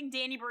 I'm hoping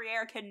Danny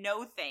Briere can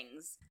know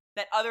things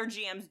that other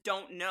GMs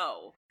don't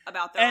know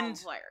about their own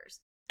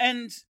players.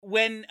 And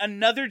when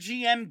another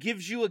GM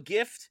gives you a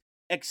gift,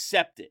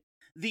 accept it.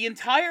 The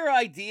entire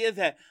idea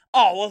that,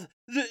 oh, well,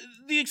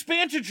 the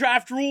expansion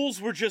draft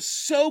rules were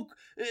just so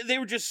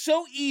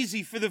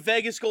easy for the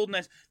Vegas Golden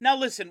Knights. Now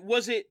listen,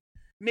 was it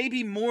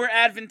maybe more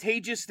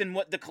advantageous than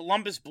what the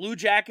Columbus Blue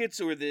Jackets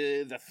or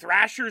the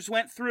Thrashers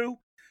went through?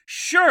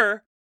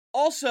 Sure.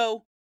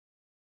 Also,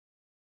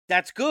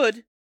 that's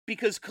good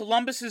because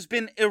Columbus has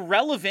been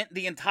irrelevant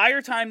the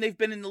entire time they've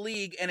been in the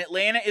league, and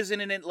Atlanta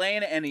isn't in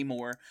Atlanta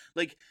anymore.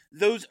 Like,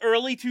 those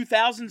early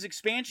 2000s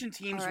expansion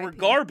teams were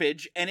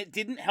garbage, and it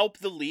didn't help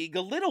the league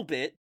a little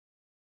bit.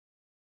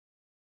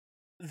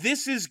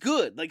 This is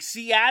good. Like,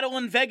 Seattle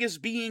and Vegas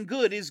being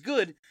good is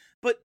good,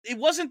 but it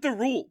wasn't the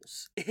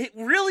rules. It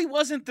really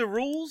wasn't the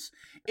rules.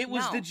 It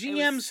was the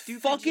GMs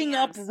fucking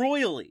up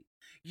royally.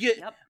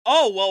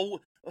 Oh, well,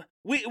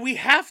 we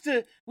have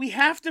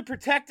to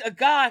protect a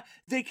guy.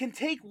 They can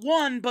take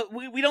one, but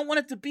we don't want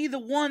it to be the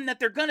one that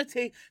they're gonna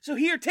take. So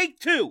here, take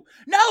two.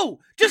 No,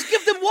 just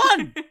give them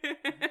one.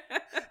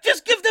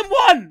 Just give them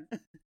one.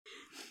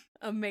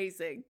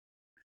 Amazing.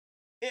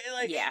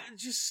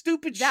 Just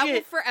stupid that shit. That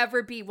will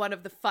forever be one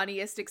of the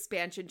funniest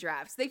expansion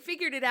drafts. They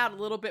figured it out a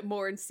little bit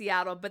more in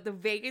Seattle, but the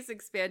Vegas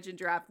expansion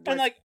draft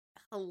was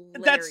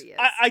hilarious.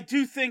 I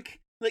do think,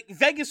 like,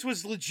 Vegas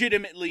was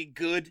legitimately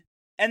good.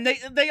 And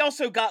they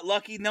also got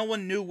lucky. No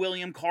one knew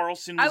William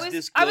Karlsson was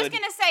this good. I was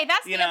going to say,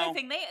 that's the other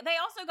thing. They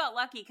also got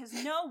lucky because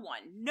no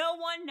one,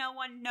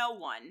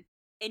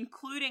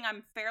 including,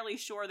 I'm fairly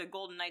sure, the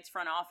Golden Knights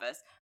front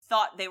office,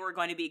 thought they were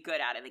going to be good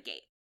out of the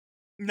gate.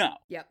 No.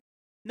 Yep.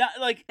 Not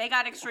like they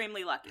got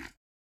extremely lucky.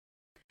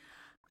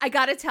 I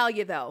got to tell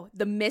you, though,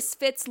 the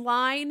Misfits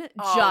line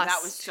that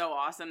was so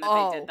awesome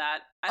that they did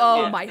that.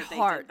 My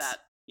heart.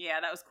 Yeah,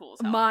 that was cool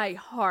as hell. My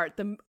heart.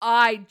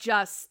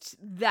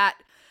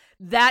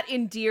 That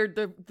endeared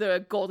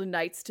the Golden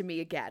Knights to me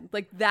again.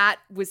 Like, that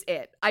was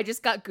it. I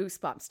just got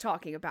goosebumps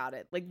talking about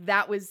it. Like,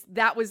 that was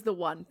the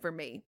one for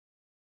me.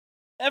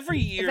 Every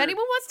year, if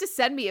anyone wants to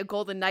send me a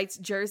Golden Knights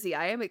jersey,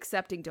 I am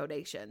accepting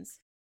donations.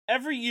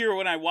 Every year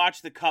when I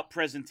watch the Cup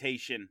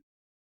presentation,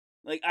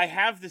 like, I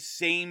have the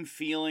same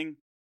feeling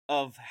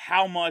of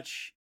how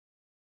much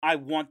I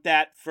want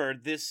that for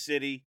this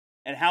city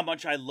and how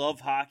much I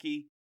love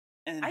hockey.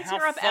 And I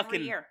tear up every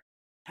year.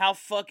 How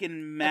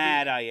fucking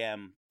mad I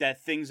am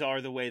that things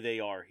are the way they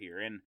are here.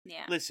 And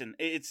listen,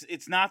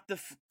 it's not the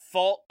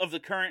fault of the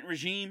current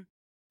regime,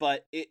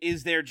 but it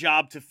is their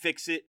job to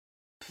fix it.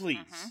 Please.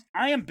 Mm-hmm.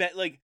 I am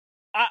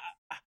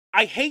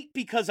I hate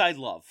because I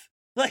love.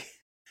 Like,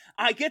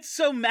 I get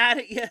so mad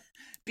at you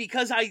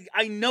because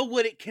I know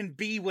what it can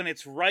be when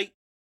it's right,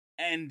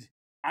 and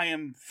I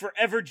am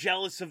forever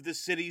jealous of the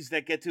cities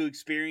that get to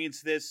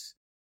experience this.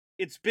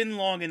 It's been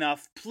long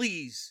enough.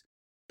 Please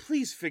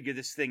figure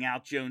this thing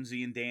out,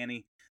 Jonesy and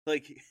Danny.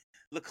 Like,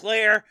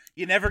 LeClaire,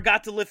 you never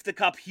got to lift the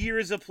cup here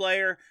as a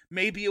player.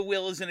 Maybe you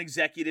will as an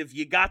executive.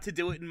 You got to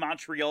do it in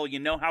Montreal. You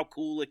know how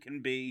cool it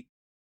can be.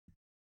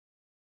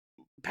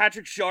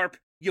 Patrick Sharp,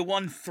 you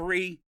won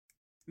 3.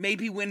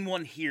 Maybe win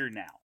one here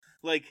now.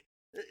 Like,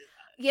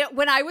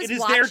 when I was it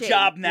is their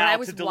job now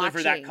to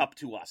deliver that cup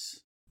to us.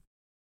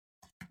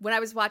 When I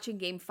was watching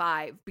Game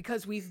 5,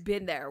 because we've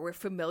been there, we're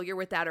familiar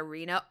with that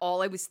arena,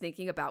 all I was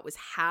thinking about was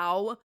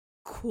how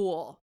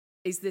cool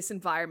is this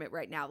environment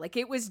right now. Like,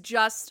 it was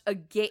just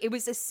it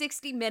was a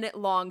 60-minute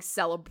long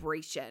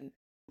celebration,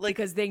 like,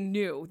 because they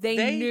knew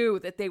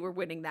that they were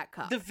winning that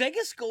cup. The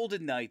Vegas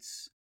Golden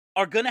Knights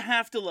are gonna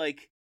have to,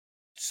 like,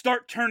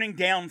 start turning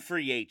down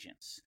free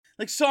agents.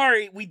 Like,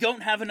 sorry, we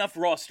don't have enough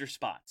roster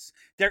spots.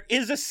 There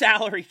is a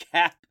salary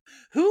cap.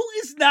 Who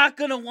is not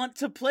going to want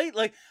to play?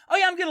 Like, oh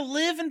yeah, I'm going to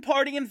live and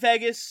party in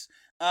Vegas.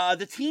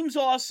 The team's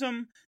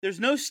awesome. There's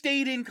no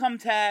state income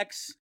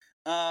tax.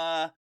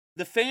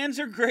 The fans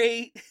are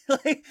great.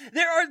 Like,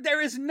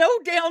 there is no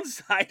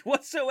downside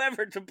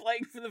whatsoever to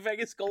playing for the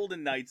Vegas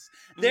Golden Knights.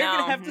 They're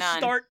going to have to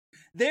start.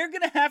 They're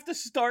going to have to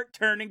start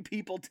turning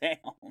people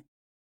down.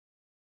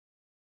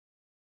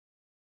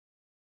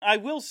 I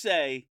will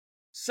say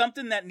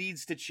something that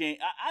needs to change.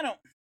 I don't.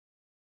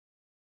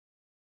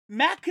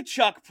 Matt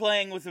Tkachuk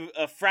playing with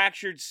a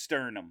fractured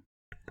sternum,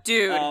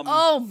 dude.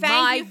 Oh thank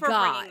my you for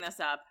God. bringing this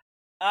up.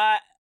 I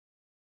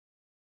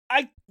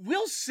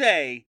will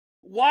say,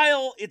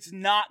 while it's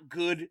not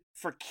good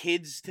for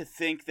kids to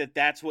think that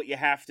that's what you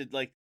have to,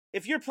 like,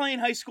 if you're playing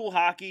high school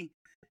hockey,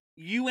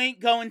 you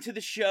ain't going to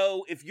the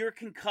show. If you're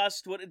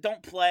concussed,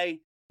 don't play.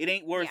 It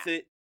ain't worth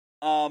it.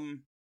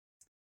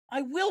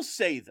 I will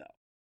say, though,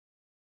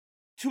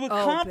 to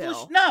accomplish,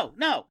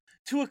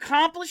 to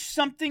accomplish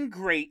something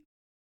great,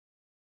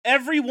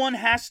 everyone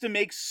has to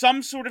make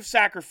some sort of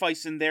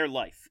sacrifice in their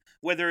life,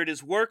 whether it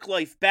is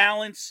work-life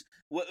balance,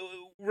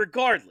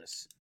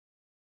 regardless.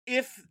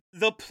 If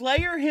the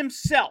player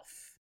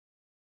himself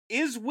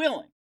is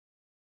willing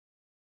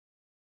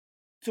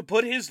to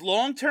put his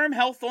long-term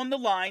health on the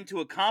line to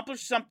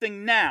accomplish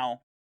something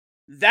now,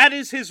 that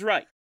is his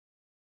right.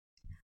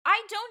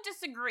 I don't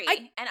disagree,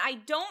 and I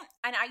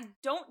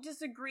don't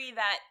disagree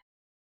that.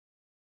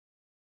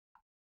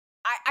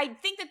 I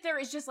think that there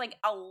is just, like,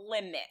 a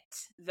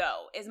limit,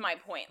 though, is my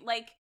point.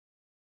 Like,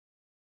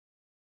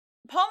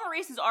 Paul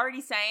Maurice is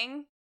already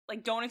saying,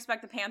 like, don't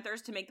expect the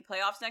Panthers to make the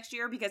playoffs next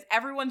year because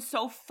everyone's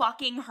so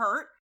fucking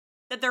hurt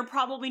that they're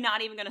probably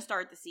not even going to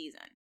start the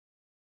season.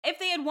 If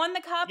they had won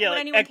the cup, would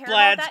anyone care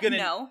about that?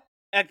 No.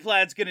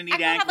 Ekblad's going to need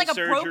ankle surgery. Ekblad had, like, a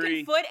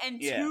broken foot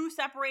and two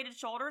separated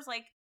shoulders.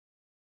 Like,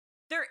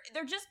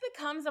 there just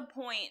becomes a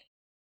point,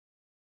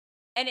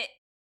 and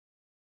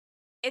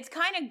it's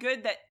kind of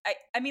good that,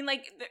 I mean,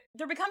 like,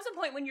 there becomes a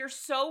point when you're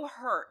so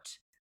hurt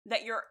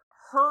that you're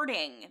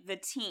hurting the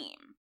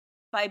team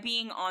by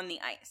being on the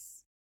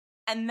ice.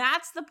 And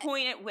that's the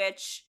point at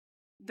which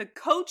the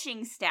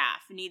coaching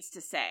staff needs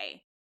to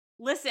say,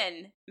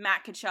 listen,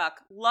 Matt Tkachuk,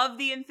 love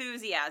the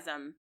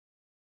enthusiasm,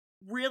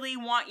 really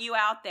want you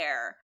out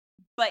there,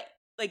 but,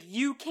 like,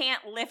 you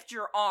can't lift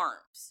your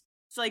arms.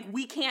 So, like,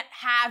 we can't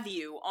have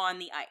you on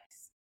the ice.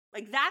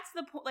 Like, that's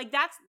the point. Like,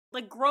 that's,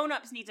 like,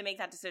 grown-ups need to make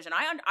that decision.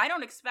 I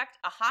don't expect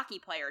a hockey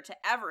player to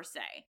ever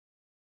say,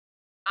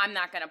 I'm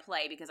not going to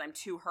play because I'm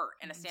too hurt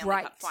in a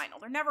Stanley Cup final.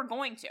 They're never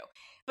going to.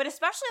 But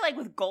especially, like,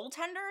 with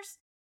goaltenders,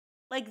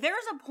 like,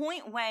 there's a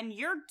point when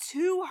you're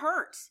too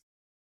hurt.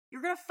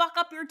 You're going to fuck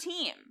up your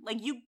team. Like,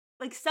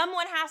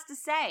 someone has to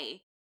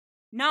say,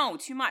 no,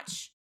 too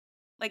much.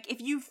 Like, if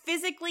you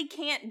physically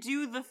can't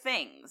do the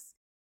things.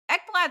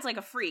 Ekblad's, like,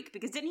 a freak,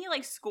 because didn't he,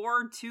 like,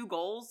 score 2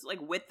 goals,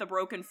 like, with the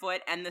broken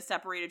foot and the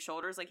separated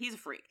shoulders? Like, he's a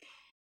freak.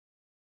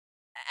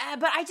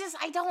 But I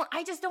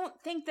just don't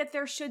think that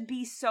there should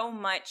be so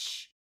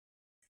much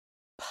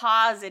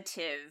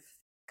positive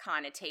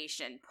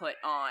connotation put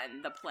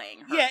on the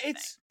playing hurt thing.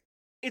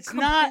 It's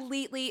not...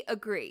 Completely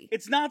agree.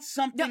 It's not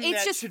something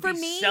that just should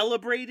be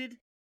celebrated,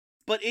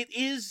 but it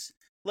is,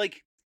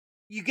 like,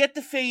 you get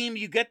the fame,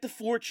 you get the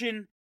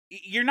fortune,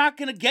 you're not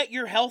going to get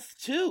your health,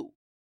 too.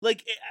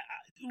 Like...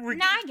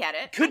 I get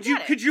it.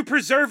 Could you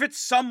preserve it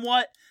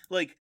somewhat?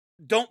 Like,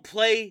 don't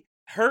play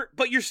hurt,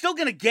 but you're still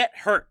gonna get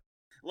hurt.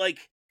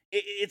 Like,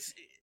 it's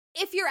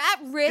if you're at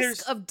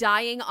risk of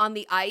dying on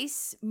the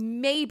ice,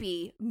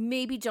 maybe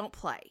don't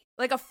play.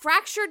 Like a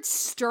fractured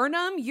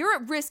sternum, you're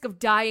at risk of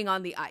dying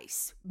on the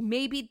ice.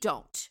 Maybe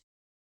don't.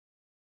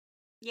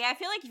 Yeah, I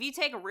feel like if you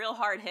take a real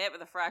hard hit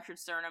with a fractured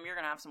sternum, you're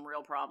gonna have some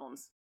real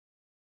problems.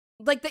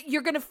 Like that,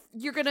 you're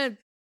gonna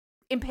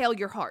impale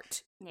your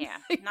heart. Yeah,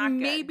 not good.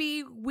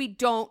 Maybe we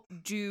don't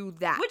do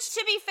that. Which,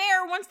 to be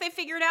fair, once they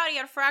figured out he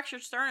had a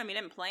fractured sternum, he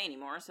didn't play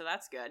anymore, so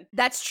that's good.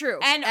 That's true.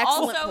 And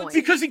excellent also, point.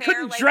 Because he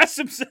couldn't dress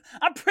himself.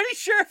 I'm pretty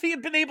sure if he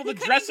had been able to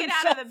dress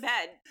himself, he couldn't get out of the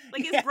bed.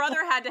 Like his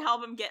brother had to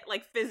help him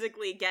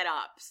physically get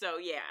up. So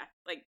yeah,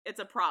 like it's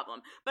a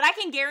problem. But I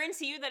can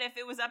guarantee you that if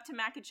it was up to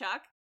Matt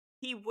Tkachuk,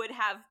 he would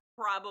have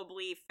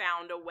probably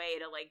found a way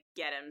to like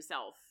get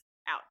himself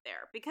out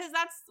there because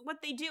that's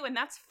what they do, and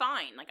that's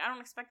fine. Like I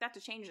don't expect that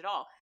to change at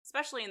all,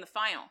 especially in the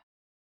final.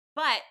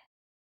 But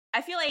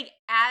I feel like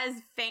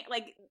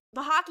like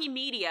the hockey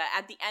media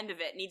at the end of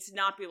it needs to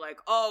not be like,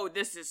 oh,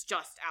 this is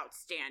just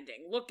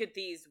outstanding. Look at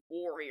these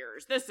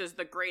warriors. This is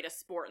the greatest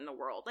sport in the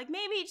world. Like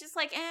maybe just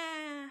like,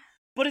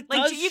 But it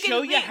does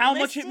show you how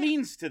much it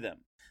means to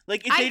them.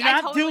 Like if they're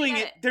not doing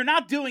it, they're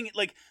not doing it.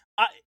 Like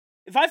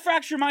if I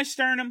fracture my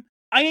sternum,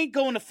 I ain't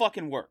going to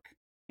fucking work.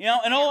 You know,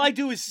 and all I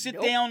do is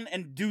sit down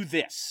and do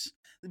this.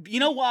 You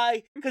know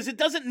why? Because it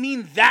doesn't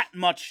mean that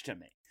much to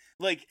me.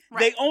 Like,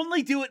 they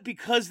only do it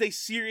because they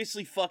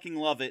seriously fucking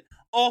love it.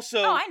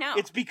 Also, I know.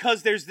 It's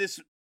because there's this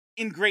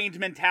ingrained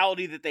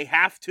mentality that they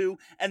have to,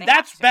 and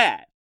that's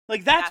bad.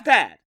 Like, that's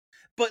bad.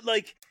 But,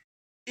 like,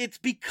 it's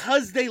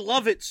because they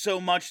love it so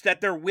much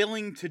that they're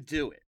willing to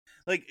do it.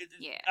 Like,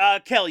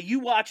 Kelly, you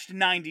watched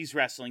 90s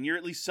wrestling. You're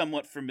at least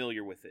somewhat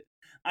familiar with it.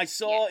 I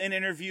saw an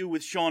interview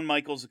with Shawn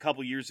Michaels a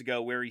couple years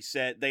ago where he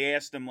said, they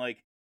asked him,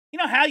 like,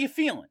 how you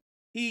feeling?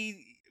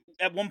 He,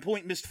 at one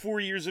point, missed 4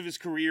 years of his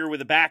career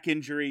with a back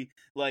injury.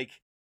 Like,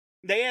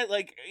 they had,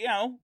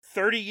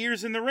 30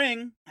 years in the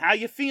ring. How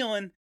you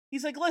feeling?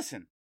 He's like,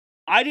 listen,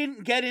 I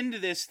didn't get into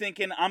this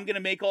thinking I'm going to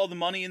make all the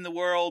money in the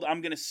world.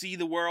 I'm going to see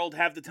the world,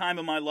 have the time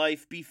of my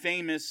life, be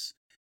famous,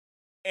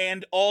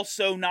 and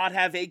also not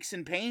have aches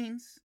and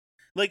pains.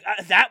 Like,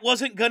 that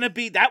wasn't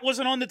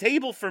on the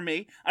table for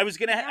me. I was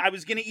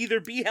gonna either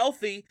be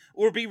healthy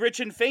or be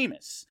rich and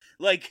famous.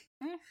 Like,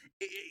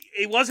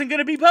 it wasn't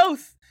gonna be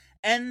both.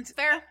 And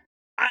fair.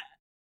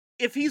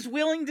 If he's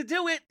willing to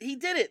do it, he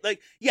did it.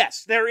 Like,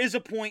 yes, there is a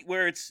point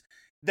where it's,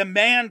 the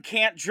man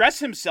can't dress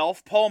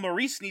himself. Paul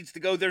Maurice needs to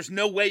go, there's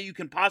no way you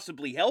can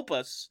possibly help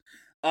us.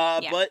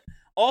 But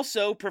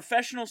also,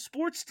 professional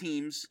sports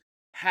teams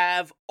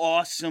have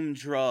awesome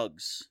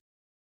drugs.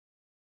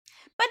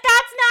 But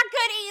that's not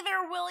good either,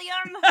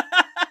 William.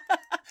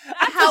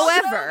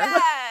 However,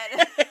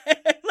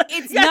 so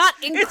it's not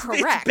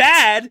incorrect. It's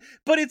bad,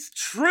 but it's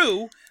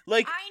true.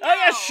 Like,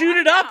 shoot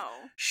it up.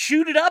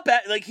 Shoot it up.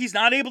 He's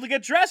not able to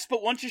get dressed,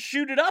 but once you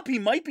shoot it up, he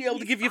might be able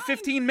to give you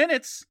 15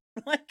 minutes.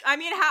 I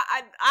mean,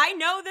 I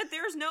know that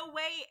there's no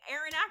way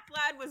Aaron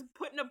Ackblad was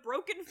putting a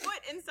broken foot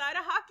inside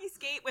a hockey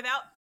skate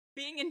without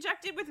being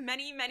injected with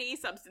many, many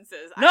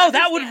substances. No,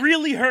 that would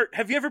really hurt.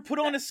 Have you ever put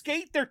on a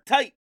skate? They're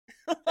tight.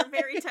 They're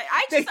very tight.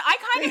 I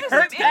kind of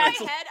assume, in my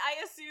head,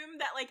 I assume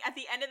that, like, at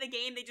the end of the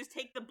game, they just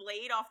take the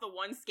blade off the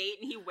one skate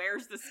and he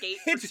wears the skate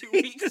for 2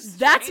 weeks.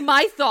 That's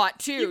my thought,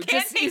 too. You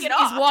can't take it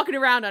off. He's walking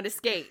around on a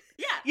skate.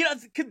 Yeah.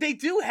 They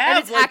do have,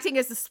 and it's acting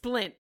as a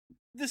splint.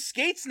 The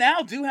skates now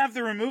do have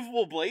the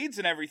removable blades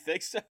and everything,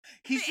 so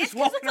he's just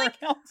walking around.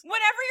 Whenever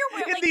you're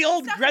wearing, like, the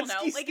old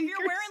Gretzky like, if you're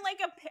wearing, like,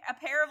 a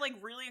pair of, like,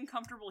 really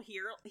uncomfortable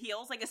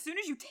heels, like, as soon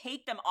as you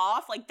take them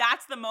off, like,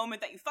 that's the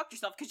moment that you fucked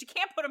yourself, because you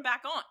can't put them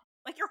back on.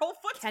 Like, your whole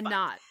foot's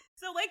cannot. fucked.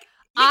 So, like,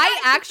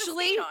 I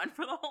actually on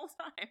for the whole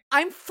time.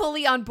 I'm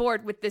fully on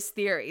board with this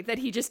theory that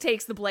he just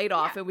takes the blade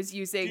off and was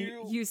using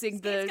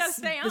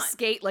the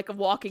skate like a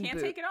walking Can't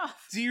boot. Take it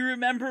off. Do you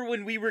remember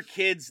when we were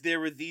kids, there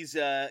were these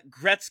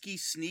Gretzky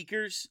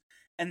sneakers,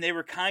 and they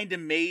were kind of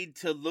made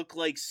to look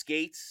like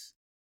skates?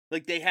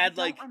 Like, they had,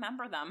 I don't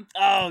remember them.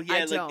 Oh, yeah, I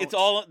like, don't. it's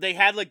all, they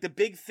had, like, the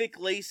big thick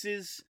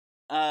laces,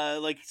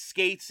 like,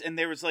 skates, and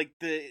there was, like,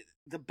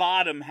 the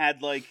bottom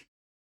had, like,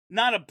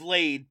 not a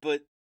blade,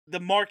 but the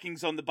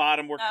markings on the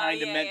bottom were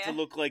kind of meant to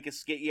look like a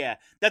skate. Yeah,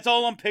 that's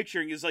all I'm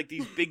picturing is, like,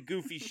 these big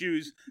goofy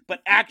shoes,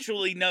 but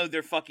actually, no,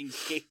 they're fucking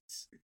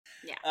skates.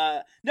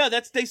 Yeah. No,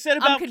 they said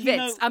about I'm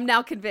convinced. I'm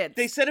now convinced.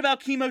 They said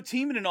about Chemo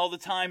Timonen all the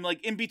time,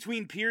 like, in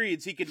between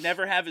periods, he could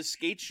never have his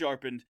skates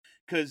sharpened,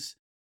 because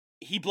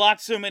he blocked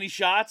so many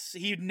shots,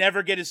 he'd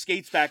never get his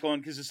skates back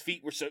on, because his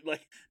feet were so,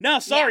 like, no,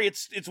 sorry,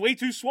 it's way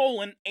too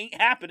swollen, ain't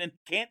happening,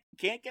 can't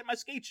get my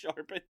skates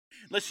sharpened,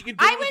 unless you can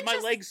do it with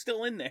my legs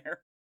still in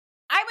there.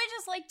 I would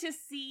just like to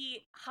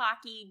see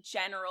hockey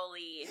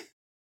generally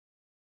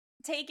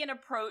take an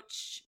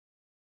approach,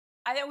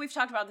 I think we've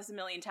talked about this a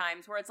million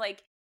times, where it's,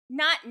 like,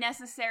 not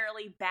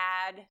necessarily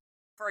bad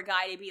for a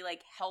guy to be,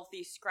 like,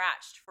 healthy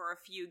scratched for a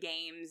few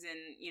games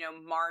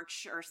in,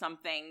 March or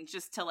something,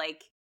 just to,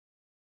 like,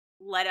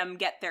 let them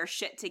get their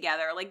shit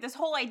together. Like, this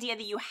whole idea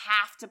that you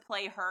have to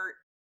play hurt,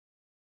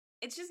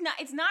 it's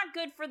not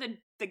good for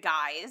the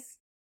guys.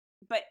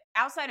 But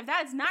outside of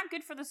that, it's not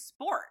good for the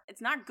sport. It's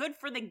not good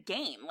for the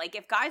game. Like,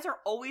 if guys are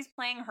always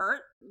playing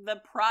hurt,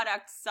 the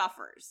product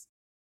suffers.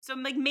 So,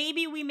 like,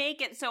 maybe we make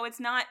it so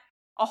it's not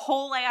a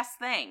whole ass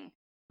thing.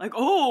 Like,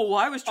 oh,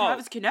 why was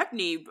Travis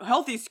Konechny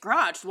healthy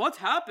scratched? What's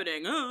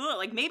happening?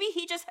 Like, maybe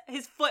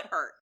his foot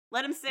hurt.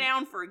 Let him sit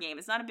down for a game.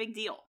 It's not a big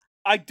deal.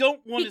 I don't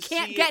want to see He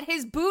can't get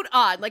his boot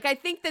on. Like, I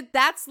think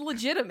that's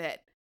legitimate.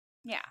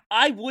 Yeah.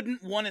 I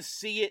wouldn't want to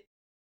see it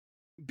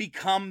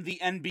become the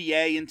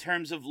NBA in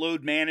terms of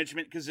load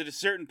management, because at a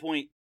certain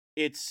point,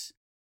 it's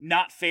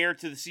not fair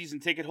to the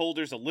season ticket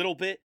holders a little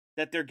bit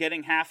that they're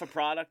getting half a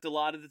product a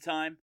lot of the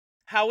time.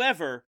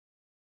 However,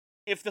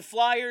 if the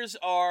Flyers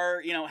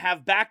are,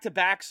 have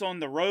back-to-backs on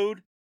the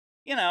road,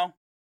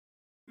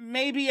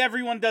 maybe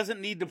everyone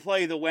doesn't need to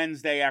play the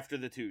Wednesday after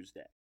the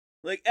Tuesday.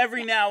 Like,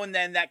 every now and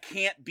then, that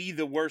can't be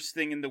the worst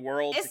thing in the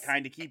world to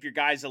kind of keep your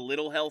guys a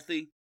little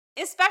healthy.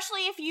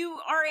 Especially if you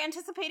are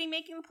anticipating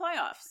making the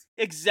playoffs.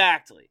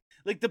 Exactly.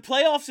 Like, the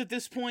playoffs at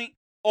this point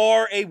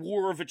are a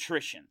war of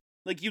attrition.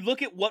 Like, you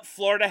look at what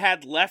Florida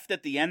had left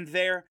at the end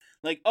there.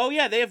 Like, oh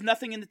yeah, they have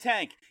nothing in the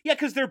tank. Yeah,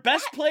 because their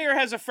best player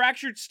has a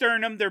fractured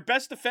sternum. Their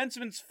best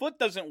defenseman's foot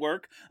doesn't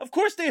work. Of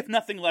course they have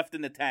nothing left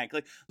in the tank.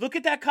 Like, look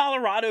at that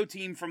Colorado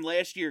team from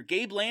last year.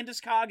 Gabe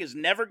Landeskog is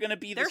never going to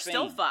be the same.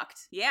 They're still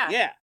fucked. Yeah.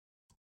 Yeah.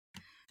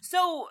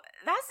 So,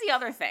 that's the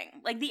other thing.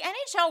 Like, the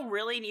NHL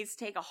really needs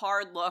to take a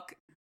hard look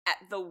at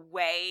the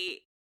way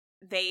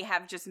they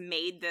have just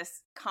made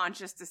this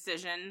conscious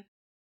decision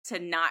to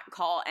not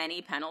call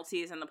any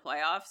penalties in the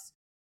playoffs.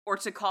 or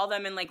to call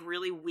them in like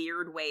really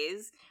weird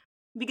ways.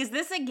 Because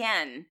this,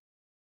 again,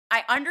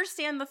 I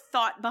understand the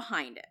thought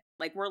behind it.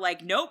 Like, we're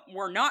like, nope,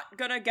 we're not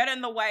gonna get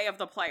in the way of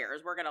the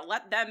players. We're gonna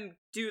let them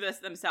do this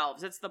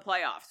themselves. It's the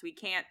playoffs. We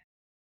can't,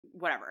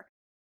 whatever.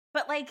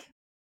 But, like,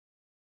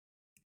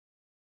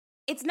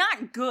 it's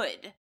not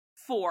good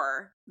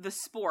for the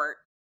sport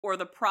or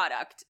the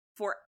product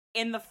for,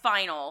 in the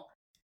final,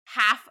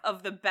 half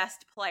of the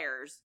best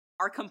players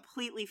are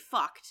completely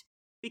fucked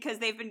because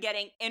they've been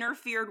getting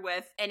interfered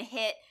with and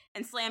hit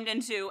and slammed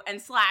into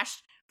and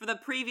slashed for the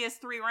previous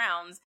 3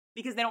 rounds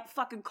because they don't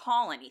fucking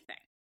call anything.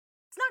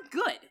 It's not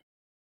good.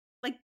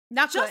 Like,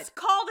 Not just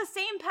good. call the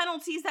same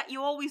penalties that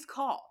you always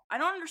call. I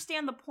don't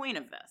understand the point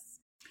of this.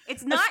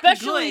 It's not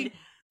Especially- good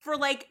for,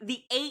 like,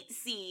 the 8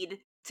 seed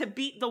to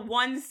beat the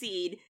 1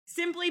 seed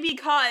simply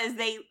because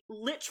they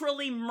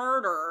literally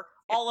murder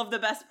all of the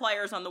best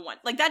players on the 1.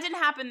 Like, that didn't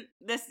happen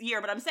this year,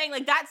 but I'm saying,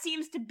 like, that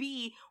seems to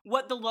be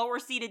what the lower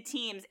seeded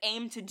teams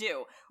aim to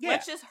do. Yeah.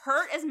 Let's just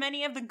hurt as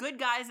many of the good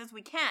guys as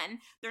we can.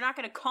 They're not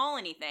going to call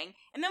anything,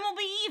 and then we'll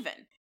be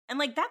even. And,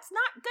 like, that's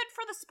not good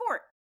for the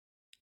sport.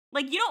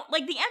 Like, you don't,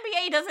 like, the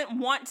NBA doesn't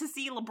want to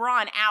see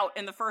LeBron out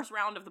in the first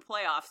round of the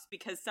playoffs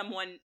because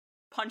someone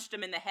punched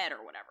him in the head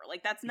or whatever.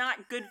 Like, that's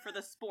not good for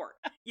the sport.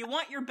 You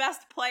want your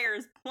best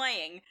players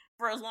playing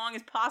for as long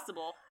as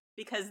possible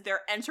because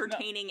they're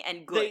entertaining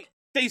and good.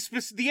 The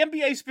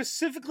NBA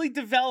specifically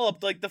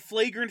developed, like, the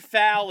flagrant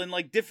foul and,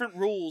 like, different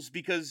rules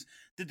because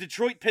the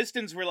Detroit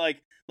Pistons were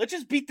like, let's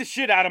just beat the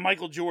shit out of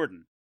Michael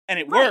Jordan. And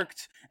it Right.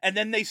 worked, and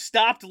then they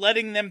stopped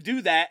letting them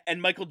do that,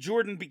 and Michael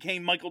Jordan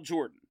became Michael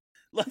Jordan.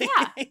 Like,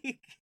 Yeah.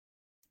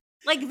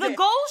 Like, the Yeah.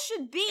 goal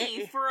should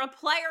be for a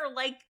player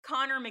like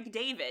Connor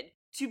McDavid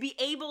to be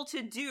able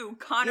to do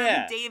Connor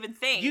Yeah. McDavid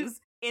things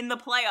in the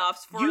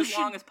playoffs for You as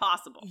long should- as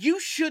possible. you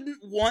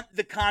shouldn't want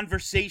the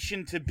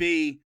conversation to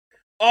be,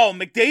 oh,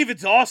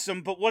 McDavid's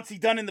awesome, but what's he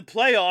done in the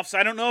playoffs?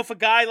 I don't know if a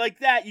guy like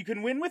that, you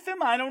can win with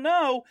him? I don't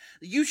know.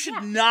 You should Yeah.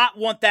 not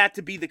want that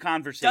to be the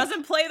conversation.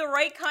 Doesn't play the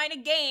right kind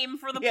of game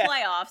for the Yeah.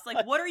 playoffs.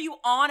 Like, what are you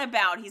on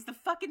about? He's the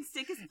fucking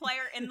sickest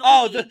player in the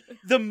Oh, league.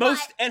 the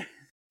most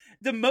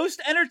the most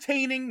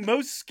entertaining,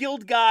 most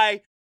skilled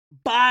guy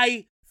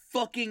by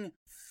fucking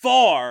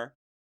far.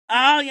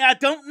 Oh yeah, I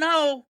don't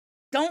know.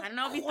 I don't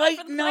know if he's quite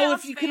up for the know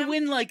if playoffs, you can fam.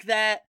 win like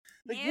that.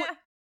 Like Yeah.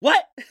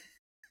 what?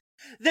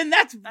 Then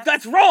that's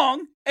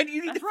wrong, and you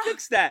need That's to wrong.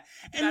 fix that.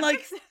 And Gotta like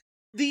fix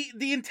it.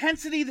 the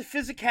intensity, the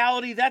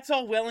physicality, that's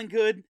all well and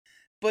good,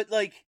 but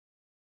like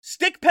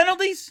stick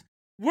penalties,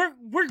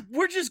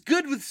 we're just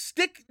good with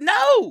stick.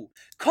 No,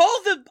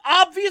 call the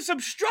obvious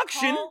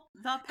obstruction. Call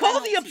the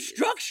penalties.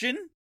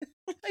 obstruction.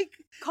 Like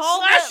Call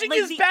slashing the,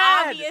 like, is the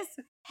bad. obvious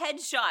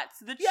headshots,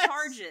 the Yes.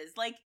 charges.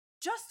 Like,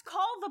 just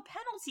call the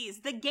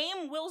penalties. The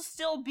game will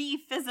still be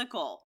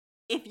physical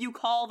if you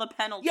call the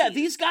penalties. Yeah,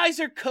 these guys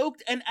are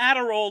coked and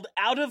Adderalled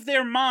out of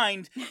their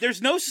mind.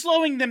 There's no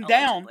slowing them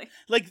down. Allegedly.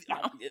 Like,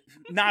 No.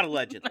 not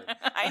allegedly.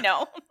 I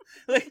know.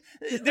 Like,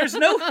 there's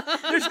no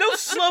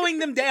slowing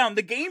them down.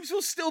 The games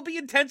will still be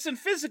intense and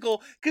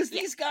physical because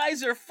these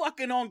guys are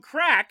fucking on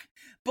crack.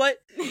 But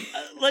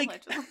like,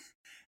 Allegedly.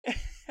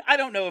 I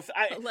don't know if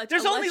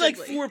there's only like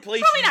Allegedly. 4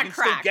 places Probably you not can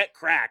still crack. get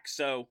crack.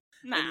 So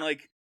Nah. and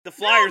like the They're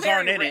Flyers very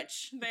aren't in it.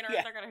 rich. They're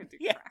Yeah. gonna do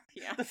Yeah. crack.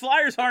 Yeah. The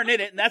Flyers aren't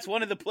in it, and that's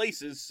one of the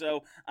places.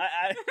 So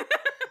I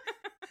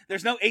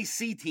there's no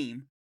AC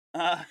team.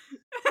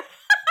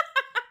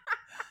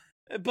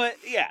 But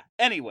yeah.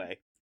 Anyway,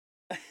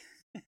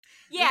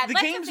 Yeah, the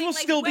that's games thing, will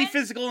like, still be when-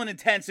 physical and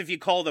intense if you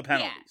call the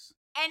penalties.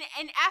 And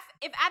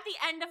if at the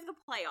end of the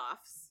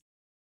playoffs,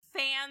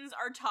 fans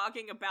are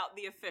talking about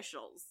the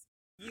officials,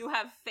 you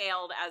have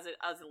failed as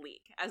a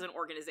league, as an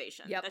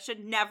organization. Yep. That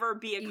should never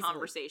be a Easily.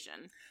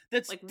 conversation.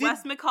 That's Like, did-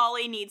 Wes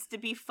McCauley needs to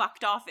be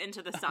fucked off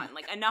into the sun.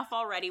 Like, enough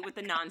already with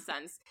the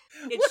nonsense.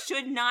 It What?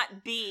 should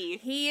not be.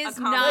 He is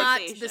a not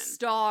conversation. the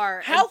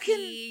star. How and can-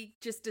 he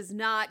just does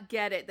not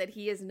get it that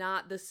he is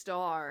not the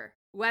star?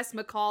 Wes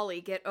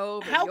McCauley, get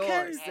over How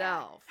can-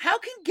 yourself. How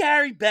can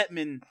Gary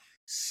Bettman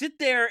sit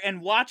there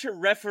and watch a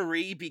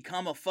referee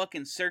become a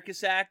fucking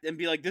circus act and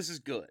be like, this is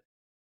good?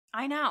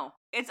 I know.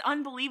 It's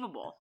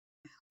unbelievable.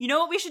 You know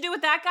what we should do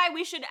with that guy?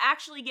 We should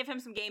actually give him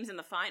some games in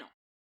the final.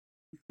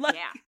 Like,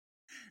 Yeah.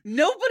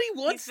 nobody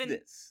wants been-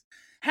 this.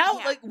 How,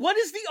 Yeah. like, what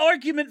is the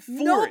argument for it?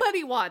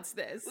 Nobody wants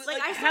this.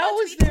 Like, I saw how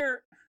a is tweet-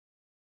 there...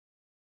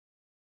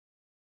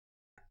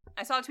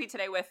 I saw a tweet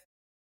today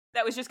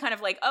that was just kind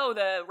of like, oh,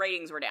 the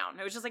ratings were down.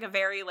 It was just like a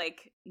very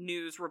like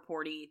news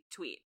reporty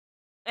tweet.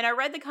 And I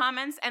read the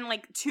comments, and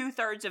like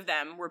 2/3 of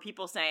them were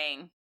people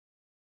saying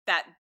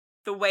that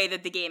the way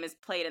that the game is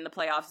played in the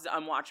playoffs is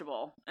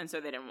unwatchable, and so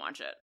they didn't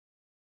watch it.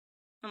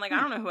 I'm like,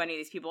 I don't know who any of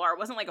these people are. It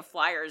wasn't like a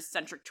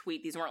Flyers-centric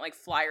tweet. These weren't like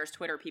Flyers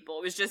Twitter people.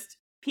 It was just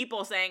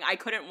people saying, I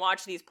couldn't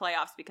watch these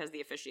playoffs because the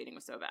officiating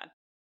was so bad.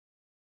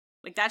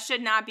 Like, that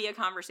should not be a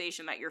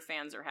conversation that your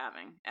fans are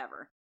having,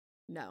 ever.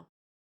 No.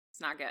 It's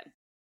not good.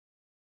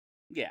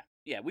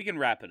 Yeah, we can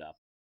wrap it up.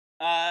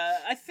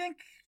 I think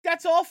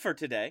that's all for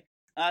today.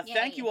 Thank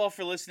Yay. you all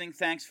for listening.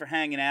 Thanks for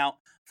hanging out.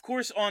 Of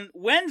course, on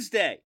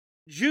Wednesday,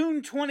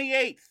 June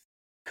 28th,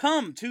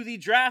 come to the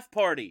draft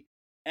party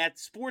at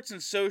Sports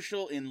and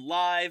Social in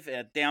Live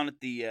down at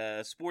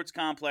the sports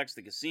complex,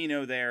 the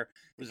casino there.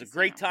 It was a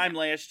great time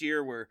last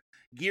year. We're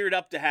geared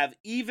up to have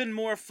even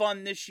more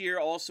fun this year.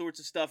 All sorts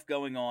of stuff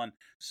going on.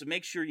 So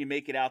make sure you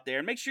make it out there.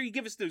 And make sure you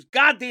give us those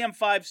goddamn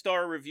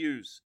 5-star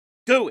reviews.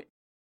 Do it.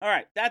 All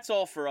right, that's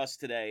all for us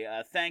today.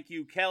 Thank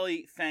you,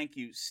 Kelly. Thank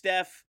you,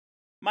 Steph.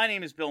 My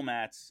name is Bill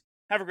Matz.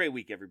 Have a great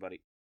week,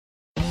 everybody.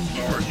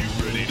 Are you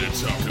ready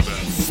to talk about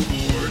sports?